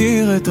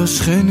מכיר את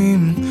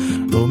השכנים,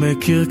 לא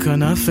מכיר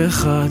כאן אף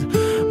אחד,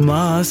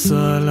 מה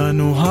עשה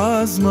לנו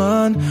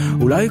הזמן?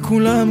 אולי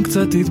כולם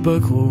קצת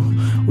התבגרו,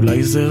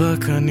 אולי זה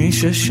רק אני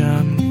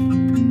ששם.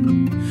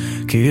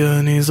 כי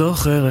אני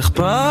זוכר איך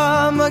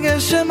פעם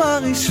הגשם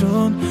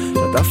הראשון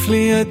שטף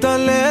לי את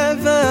הלב,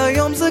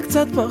 והיום זה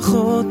קצת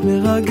פחות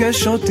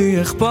מרגש אותי.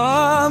 איך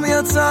פעם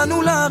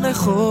יצאנו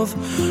לרחוב,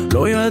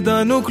 לא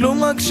ידענו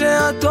כלום, רק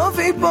שהטוב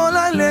ייפול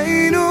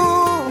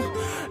עלינו.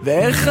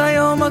 ואיך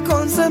היום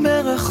הכל זה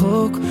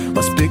מרחוק,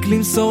 מספיק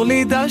למסור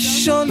לי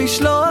דש או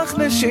לשלוח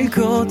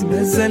נשיקות.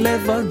 באיזה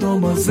לב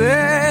אדום הזה,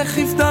 איך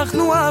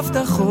הבטחנו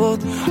הבטחות,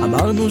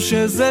 אמרנו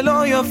שזה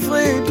לא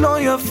יפריד, לא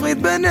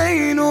יפריד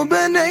בינינו,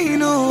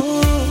 בינינו.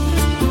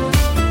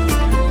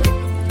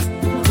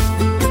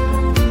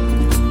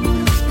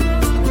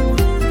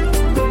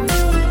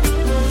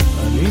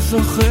 אני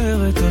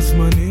זוכר את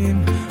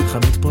הזמנים,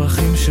 חנות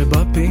פרחים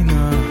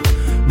שבפינה,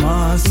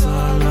 מה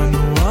עשה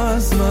לנו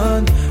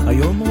הזמן?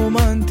 היום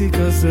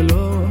רומנטיקה זה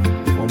לא,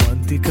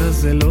 רומנטיקה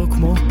זה לא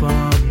כמו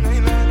פעם.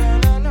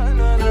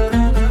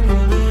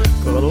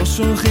 כבר לא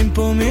שולחים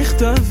פה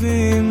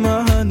מכתבים,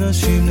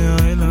 האנשים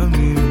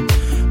נעלמים.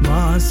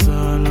 מה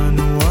עשה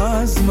לנו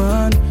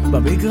הזמן?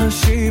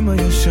 במגרשים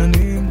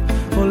הישנים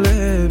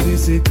עולה בי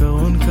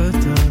זיכרון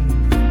קטן.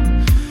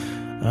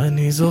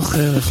 אני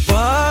זוכר איך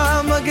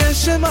פעם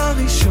הגשם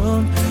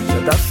הראשון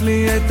שטף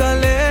לי את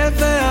הלב,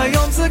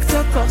 והיום זה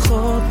קצת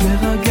פחות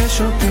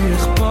מרגש אותי.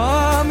 איך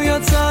פעם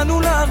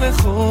יצאנו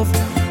לרחוב,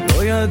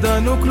 לא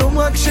ידענו כלום,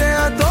 רק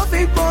שהטוב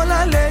ייפול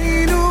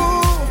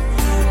עלינו.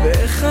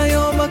 ואיך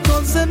היום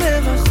הכל זה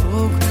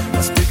מרחוק,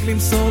 מספיק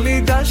למסור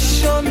לי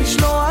דש או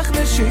לשלוח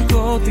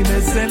נשיקות. עם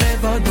איזה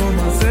לב אדום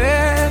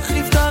הזה, איך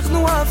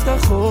הבטחנו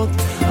הבטחות,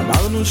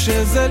 אמרנו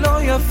שזה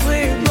לא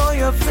יפריד, לא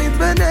יפריד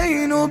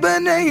בינינו,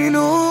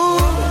 בינינו.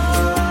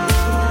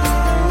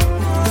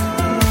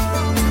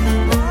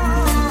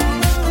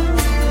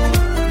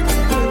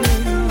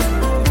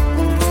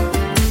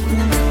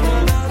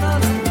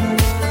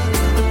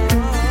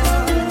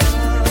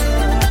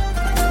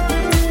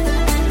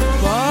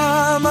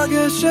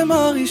 הגשם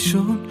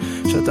הראשון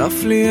שטף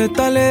לי את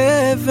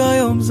הלב,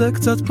 והיום זה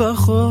קצת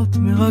פחות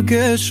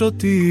מרגש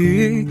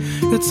אותי.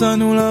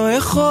 יצאנו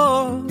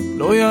לרחוב,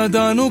 לא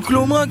ידענו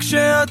כלום, רק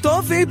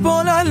שהטוב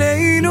ייפול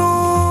עלינו.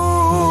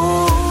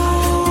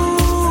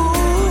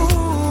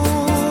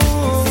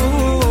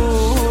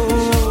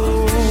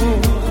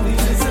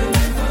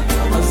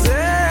 אז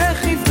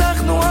איך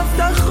הבטחנו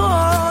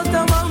הבטחות,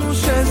 אמרנו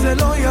שזה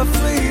לא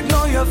יפריד,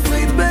 לא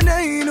יפריד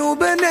בינינו,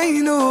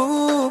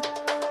 בינינו.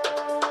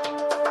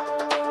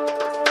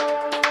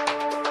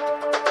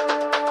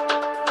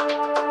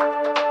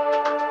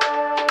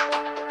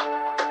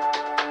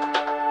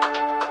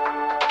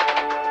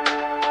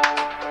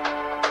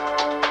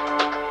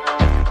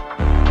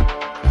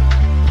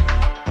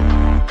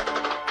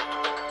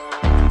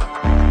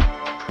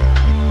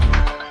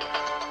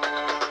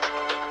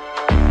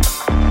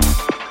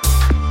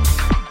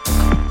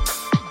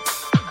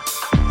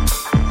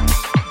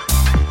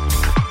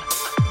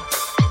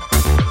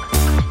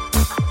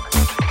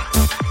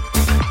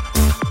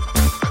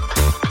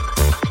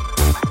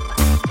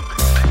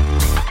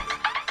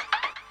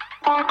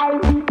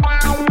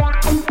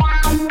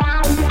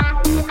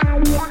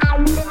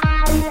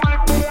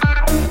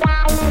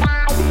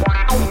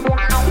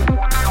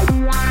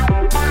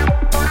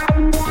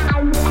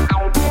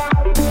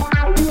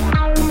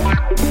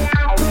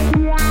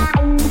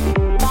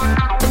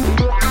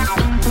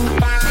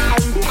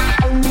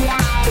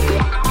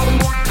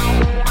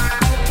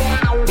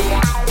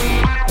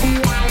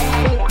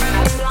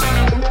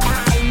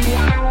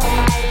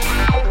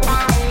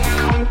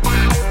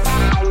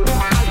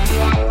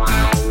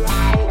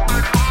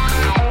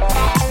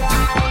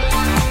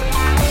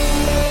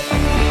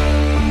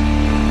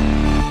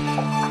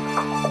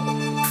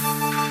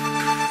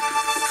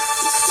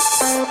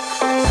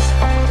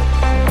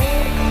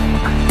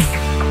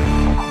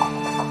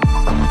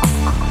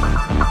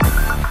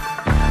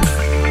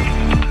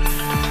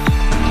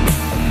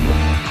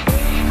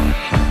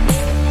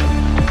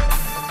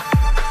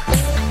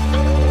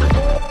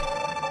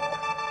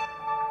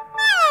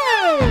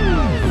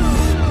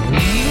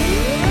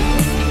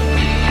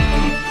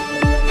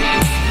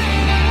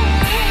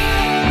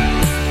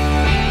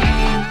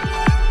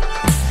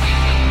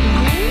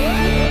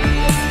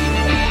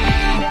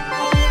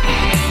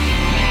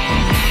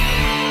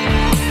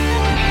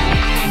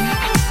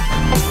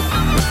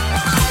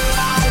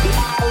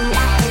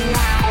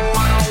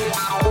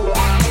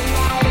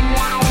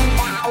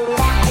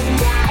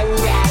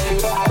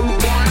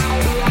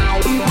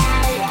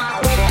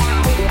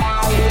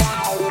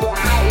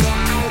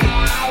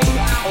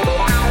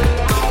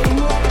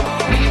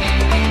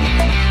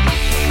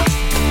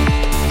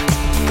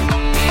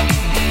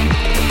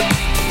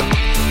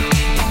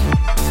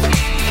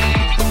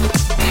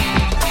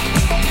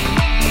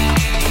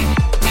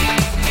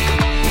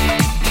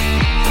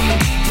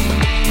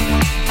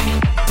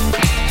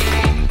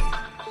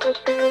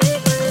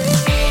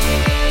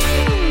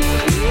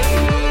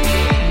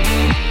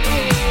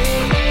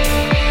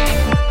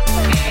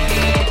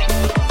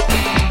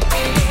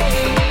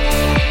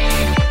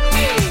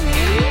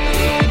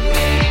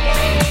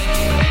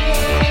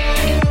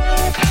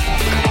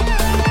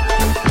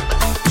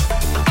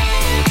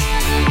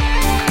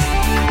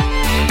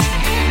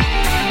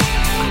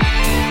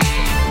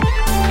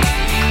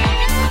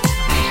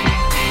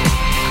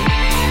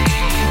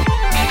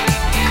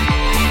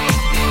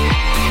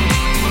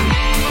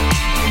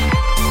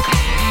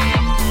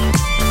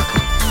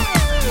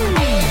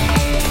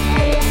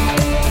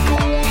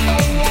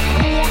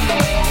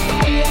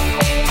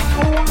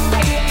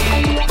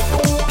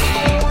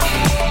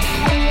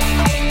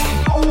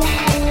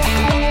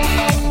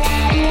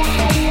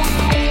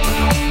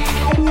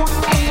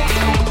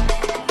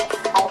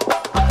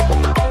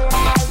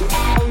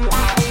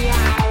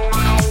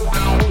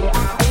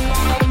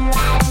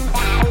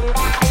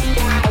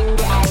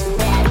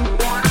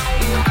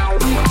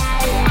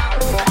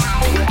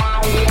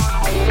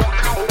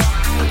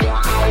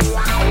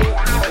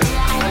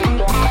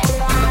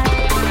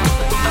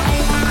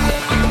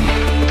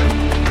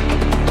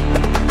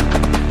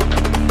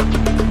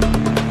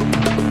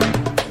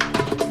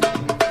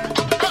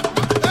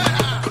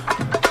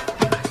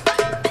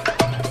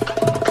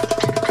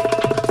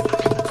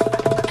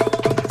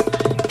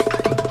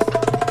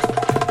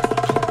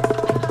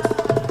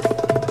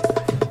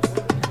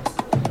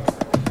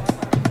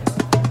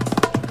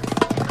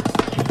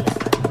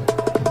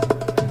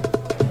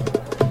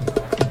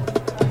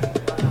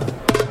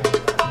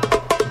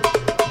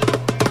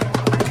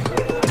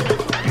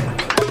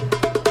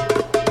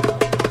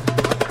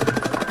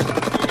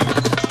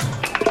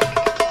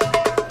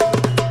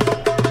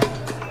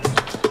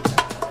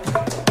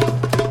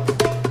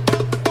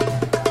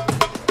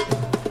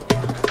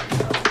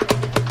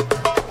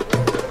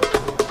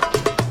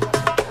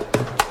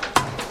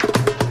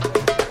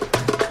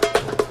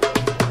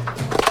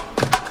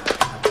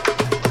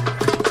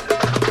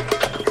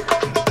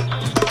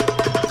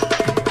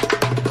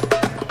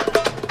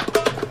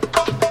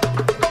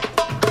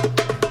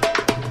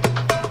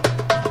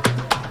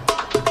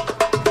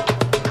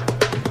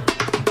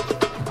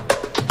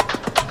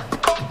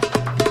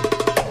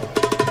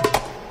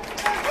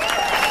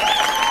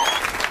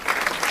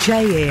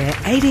 JAir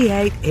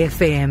 88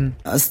 FM.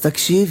 אז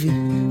תקשיבי,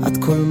 את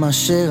כל מה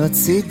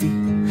שרציתי,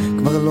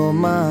 כבר לא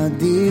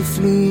מעדיף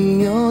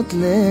להיות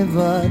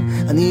לבד.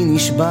 אני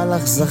נשבע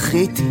לך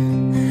זכיתי,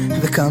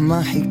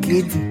 וכמה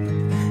חיכיתי,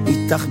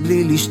 איתך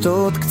בלי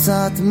לשתות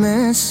קצת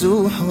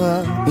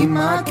מסוחרר. עם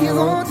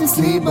הקירות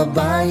אצלי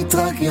בבית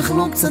רק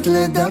יכלו קצת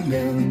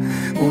לדבר,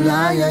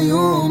 אולי היו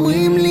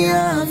אומרים לי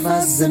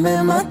אהבה זה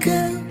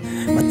ממכר.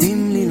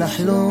 מתאים לי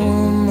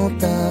לחלום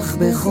אותך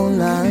בכל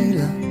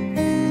לילה,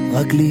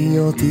 רק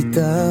להיות איתך.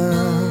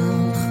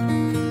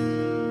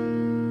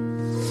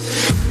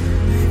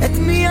 את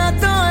מי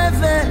את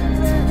אוהבת?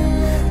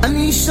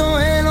 אני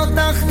שואל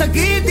אותך,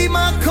 תגידי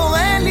מה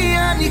קורה לי,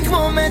 אני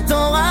כמו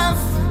מטורף.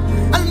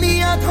 על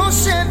מי את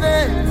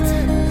חושבת?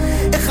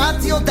 איך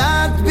את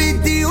יודעת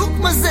בדיוק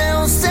מה זה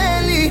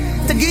עושה לי?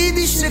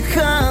 תגידי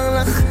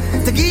שקר לך,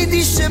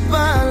 תגידי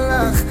שבא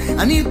לך,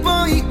 אני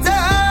פה איתך.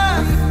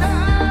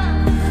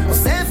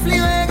 אוסף לי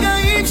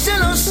רגעים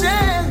של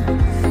אושר,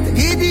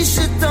 תגידי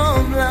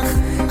שטוב לך,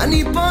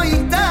 אני פה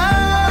איתך.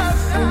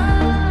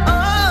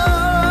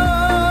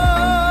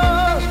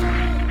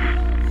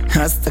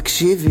 אז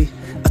תקשיבי,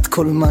 את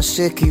כל מה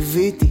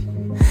שקיוויתי,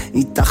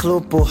 איתך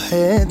לא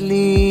פוחד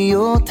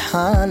להיות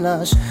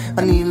חלש.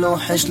 אני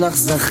לוחש לך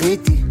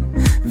זכיתי,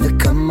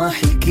 וכמה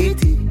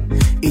חיכיתי,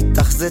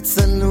 איתך זה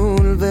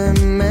צלול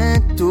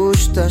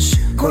ומטושטש.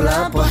 כל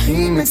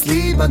הפרחים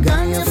אצלי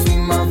בגן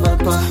יפים, אבל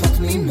פחות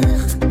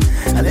ממך.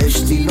 הלב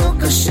שלי לא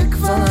קשה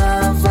כבר,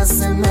 אהבה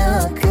זה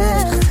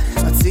מרכך.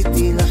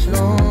 רציתי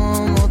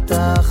לחלום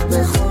אותך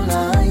בכל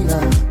לילה,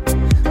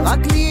 רק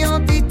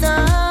להיות איתך.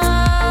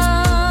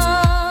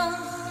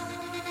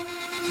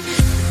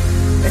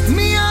 את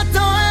מי את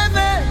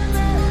אוהבת?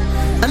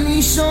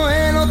 אני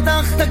שואל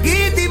אותך,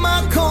 תגידי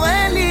מה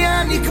קורה לי,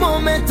 אני כמו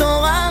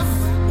מטורף.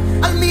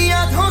 על מי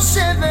את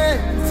חושבת?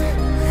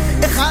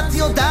 איך את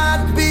יודעת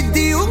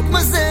בדיוק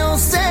מה זה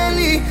עושה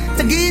לי?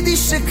 תגידי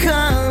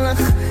שקר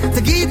לך,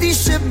 תגידי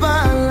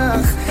שבא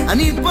לך,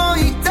 אני פה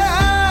איתך.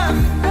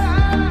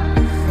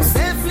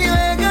 אוסף לי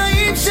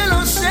רגעים של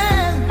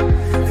אושר,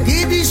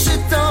 תגידי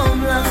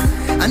שטוב לך,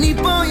 אני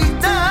פה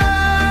איתך.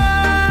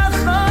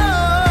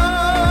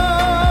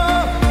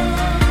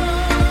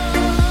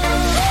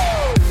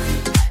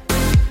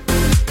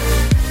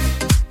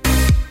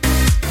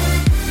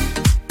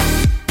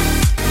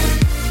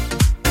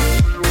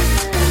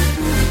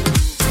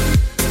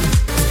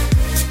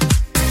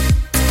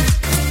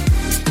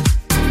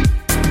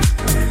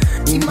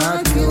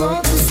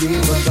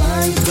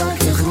 בבית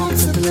רק יכלו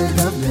קצת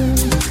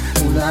לדבר,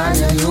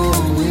 אולי היו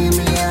אומרים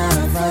לי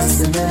אהבה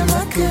זה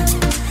ממכר.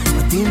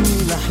 מתאים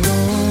לי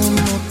לחלום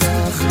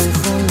אותך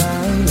בכל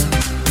לילה,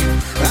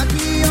 רק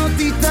להיות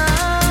איתך.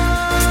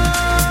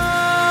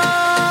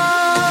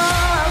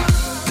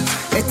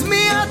 את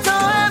מי את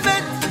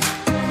אוהבת?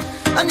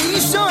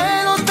 אני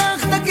שואל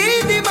אותך,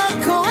 תגידי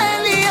מה קורה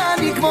לי,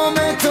 אני כמו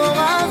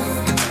מטורף.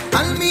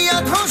 על מי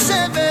את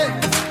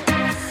חושבת?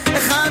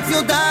 איך את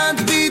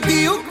יודעת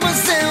בדיוק מה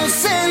זה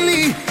עושה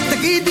לי?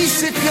 תגידי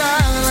שקר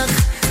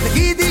לך,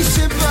 תגידי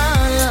שבא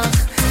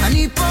לך,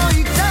 אני פה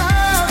איתך.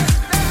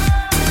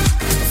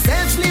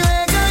 אוסף לי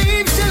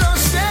רגעים של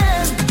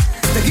אושר,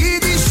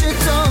 תגידי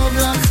שטוב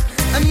לך,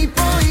 אני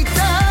פה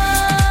איתך.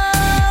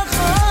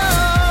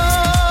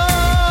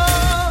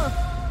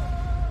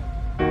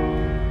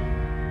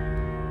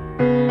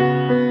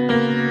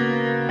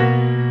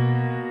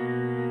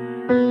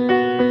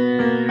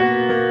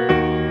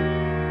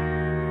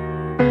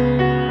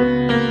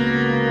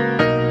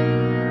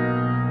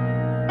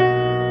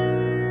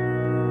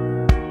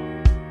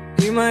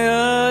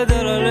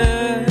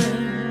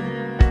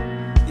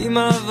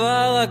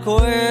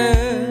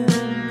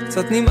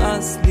 קצת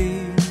נמאס לי,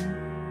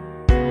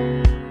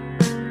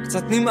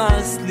 קצת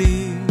נמאס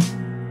לי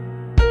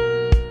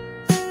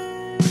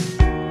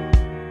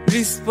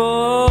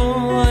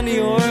לספור. אני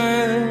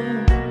אוהב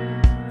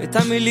את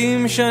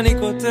המילים שאני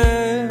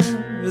כותב,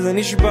 וזה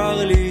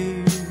נשבר לי,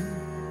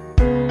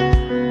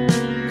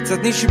 קצת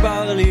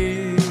נשבר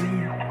לי.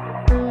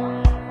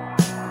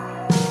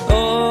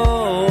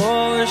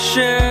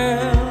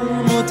 אושר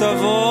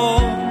תבוא,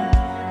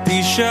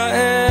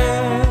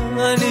 תישאר,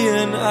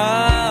 אני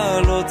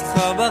אנעל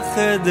אותך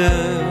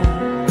בחדר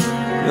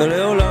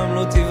ולעולם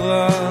לא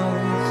תברח.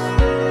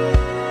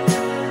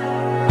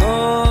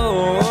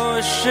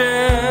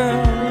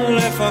 אושר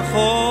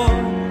לפחות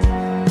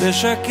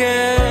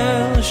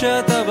תשקר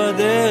שאתה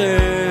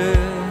בדרך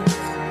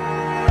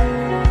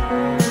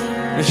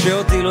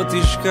ושאותי לא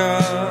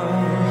תשכח.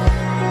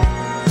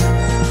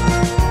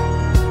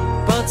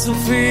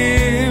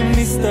 פרצופים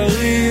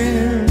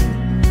נסתרים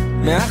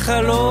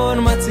מהחלון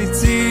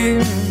מציצים,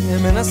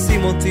 הם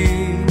מנסים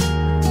אותי,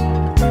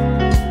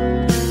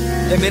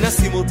 הם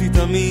מנסים אותי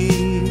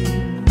תמיד.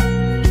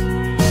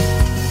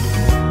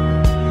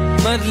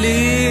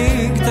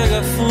 מדליק את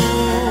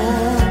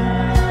הגפרור,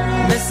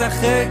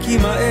 משחק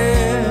עם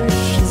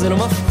האש, זה לא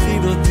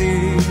מפחיד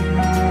אותי,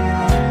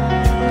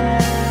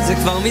 זה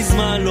כבר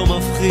מזמן לא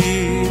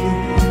מפחיד.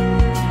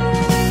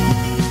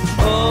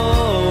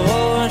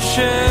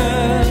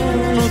 אושר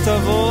נו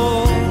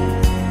תבוא,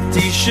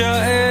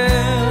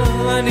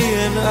 תישאר,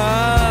 אני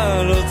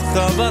אנעל אותך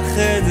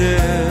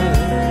בחדר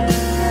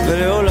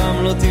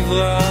ולעולם לא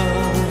תברח.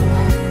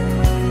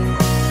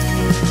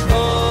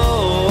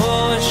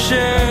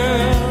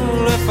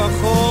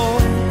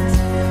 לפחות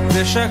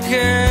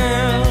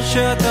תשקר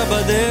שאתה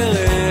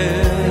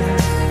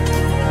בדרך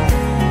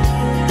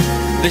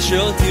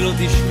ושאותי לא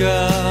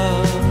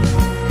תשכח,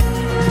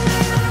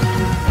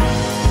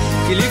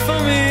 כי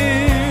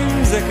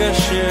לפעמים זה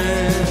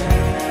קשה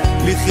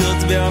לחיות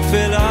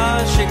באפלה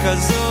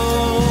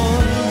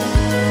שכזאת,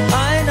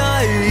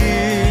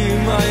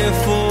 העיניים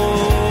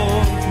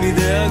עייפות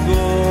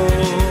מדאגות.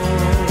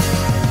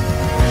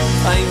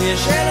 האם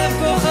יש 1000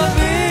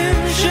 כוכבים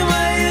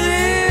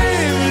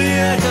שמאירים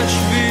לי את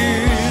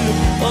השביל,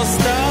 או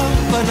סתם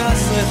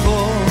פנס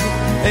רחוב,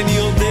 אין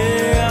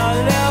יודע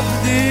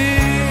להבדיל.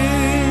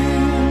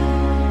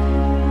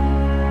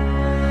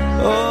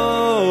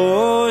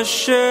 או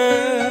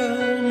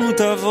שנו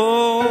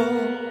תבוא,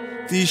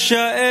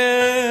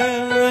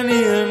 תישאר,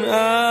 אני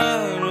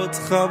אנעל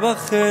אותך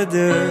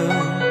בחדר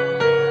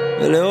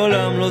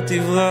ולעולם לא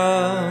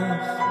תברח.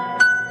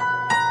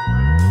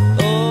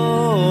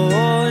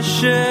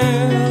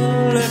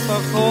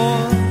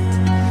 שלפחות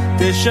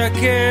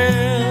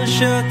תשקר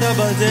שאתה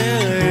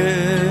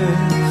בדרך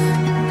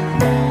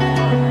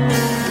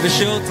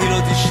ושאותי לא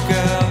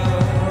תשכח.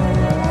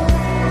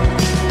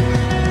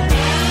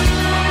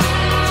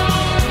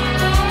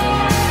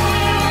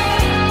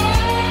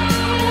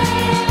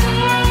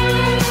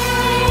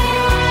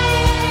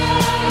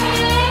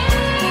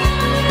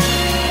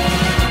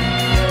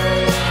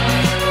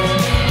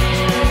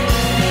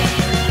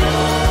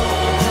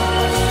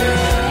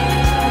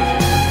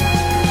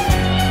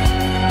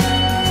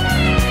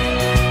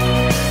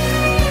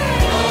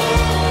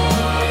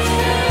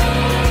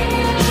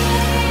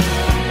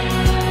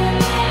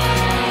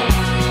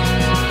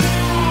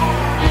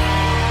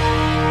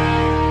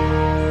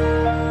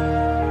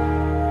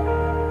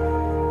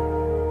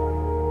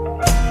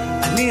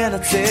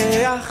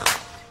 אנצח,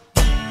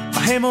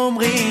 מה הם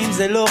אומרים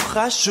זה לא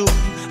חשוב,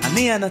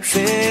 אני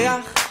אנצח,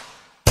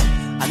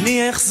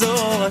 אני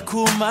אחזור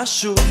אקום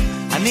משהו,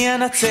 אני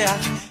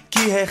אנצח,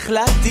 כי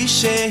החלטתי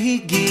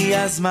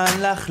שהגיע הזמן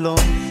לחלום,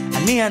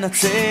 אני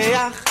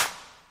אנצח,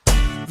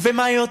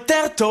 ומה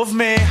יותר טוב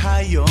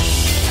מהיום,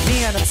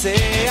 אני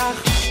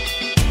אנצח,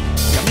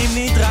 גם אם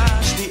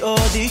נדרש לי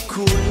עוד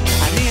עיכול,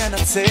 אני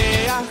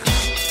אנצח,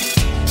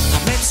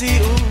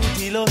 המציאות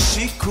היא לא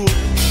שיקול,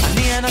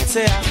 אני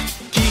אנצח,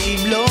 כי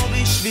אם לא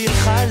בשביל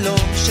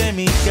חלום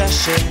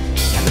שמתגשם,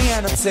 אני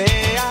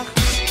אנצח,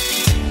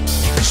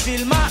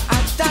 בשביל מה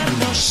אתה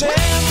נושם?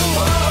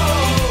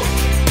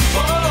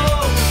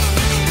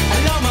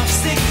 אני לא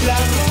מפסיק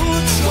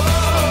לרוץ,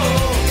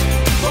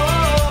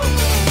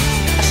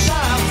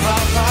 השער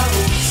כבר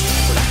פרוץ,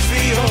 כל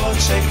הכפיות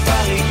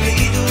שכבר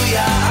הגלידו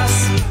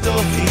יעשו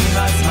טוב עם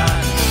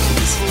הזמן,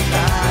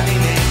 ובזכותן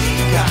הנני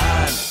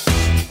כאן.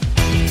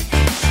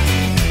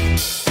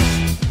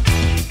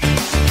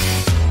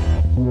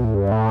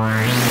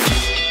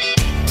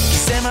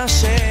 זה מה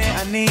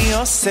שאני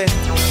עושה,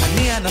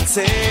 אני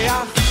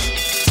אנצח,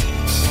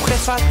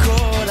 דוחף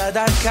הכל עד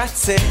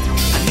הקצה,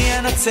 אני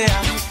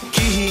אנצח,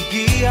 כי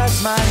הגיע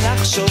הזמן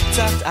לחשוב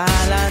קצת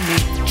על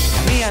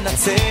אני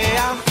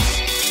אנצח,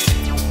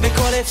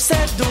 וכל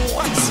הפסד הוא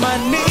רק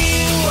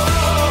זמני,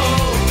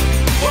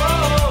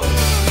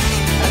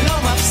 אני לא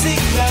מפסיק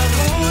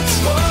לרוץ,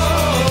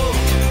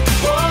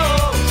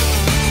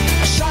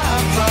 השער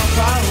כבר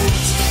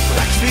פרוץ,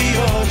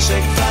 הכפיות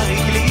שכבר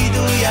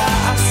הגלידו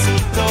יעשו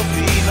טוב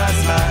עם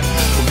הזמן,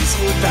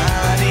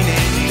 ובזכותן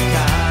הנני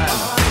כאן.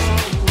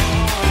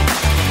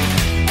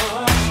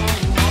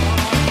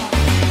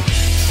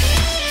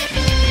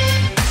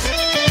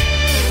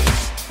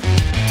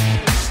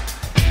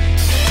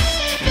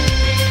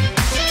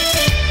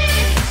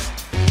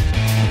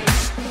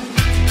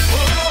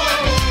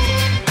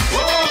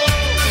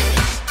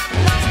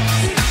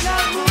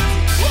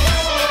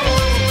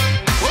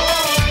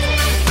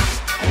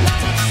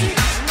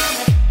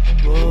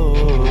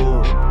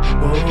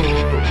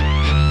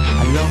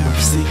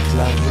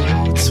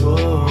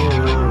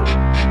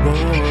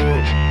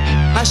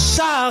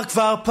 השער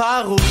כבר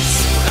פרוץ,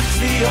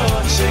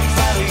 הכפיות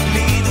שכבר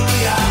הגלידו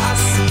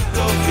יעשו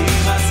טוב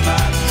עם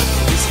הזמן,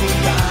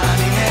 בזכותן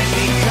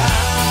הנני כאן.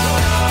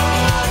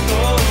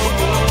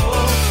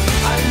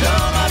 אני לא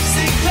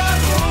מפסיק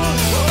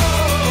לרוץ,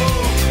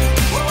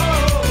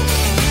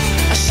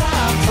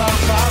 השער כבר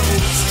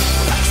פרוץ,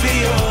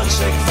 הכפיות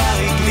שכבר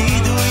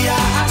הגלידו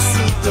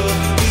יעשו טוב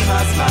עם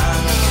הזמן,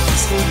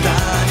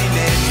 בזכותן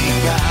הנני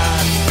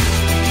כאן.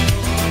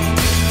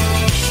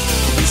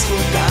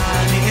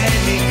 בזכותן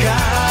הנני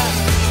כאן,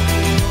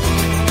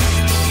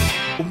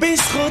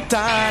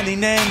 ובזכותן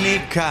הנני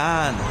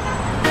כאן.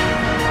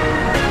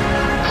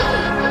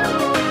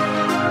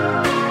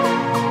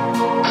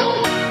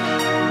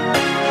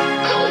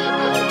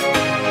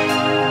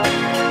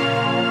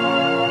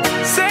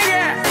 Sing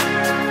it!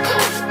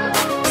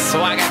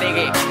 סוואגה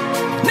דיגי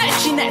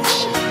נצ'י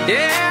נצ'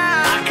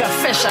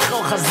 הקפה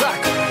שחור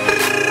חזק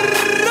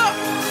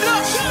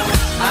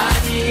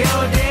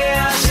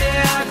יודע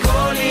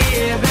שהכל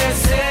יהיה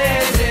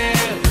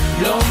בסדר,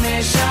 לא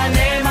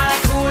משנה מה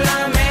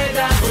כולם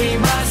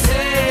מדברים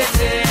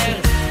בסתר,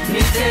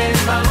 ניתן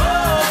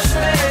בראש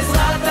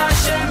בעזרת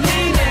השם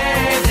בלי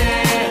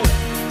נדר.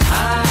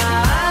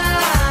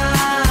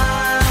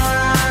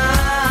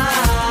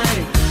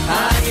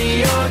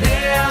 אני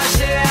יודע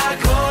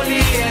שהכל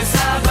יהיה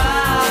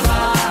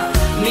סבבה,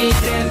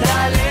 ניתן את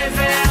הלב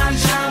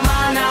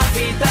והנשמה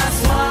נביא את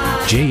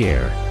הסוואב.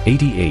 J-Air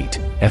 88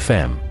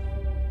 FM.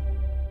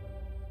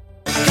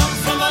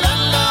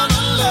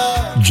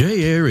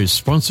 J-Air is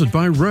sponsored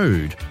by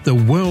Rode, the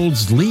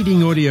world's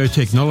leading audio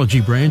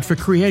technology brand for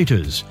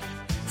creators.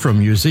 From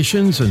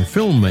musicians and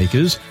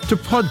filmmakers to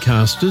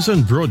podcasters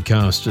and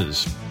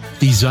broadcasters.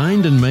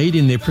 Designed and made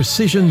in their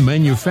precision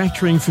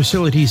manufacturing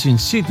facilities in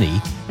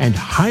Sydney and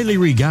highly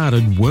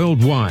regarded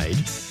worldwide,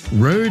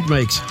 Rode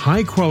makes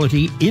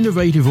high-quality,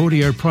 innovative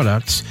audio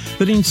products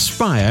that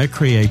inspire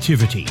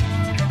creativity.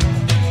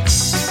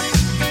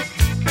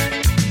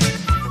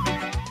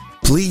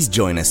 Please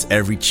join us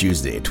every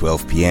Tuesday at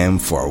 12 p.m.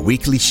 for our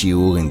weekly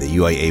shiur in the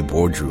UIA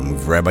boardroom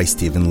with Rabbi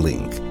Stephen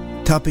Link.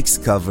 Topics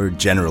cover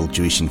general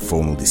Jewish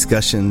informal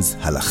discussions,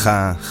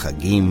 halacha,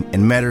 chagim,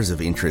 and matters of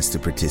interest to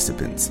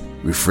participants.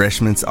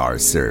 Refreshments are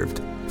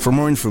served. For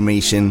more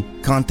information,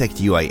 contact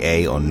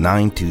UIA on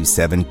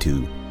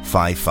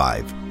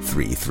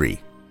 9272-5533.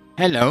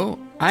 Hello,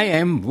 I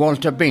am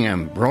Walter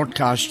Bingham,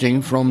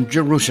 broadcasting from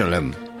Jerusalem.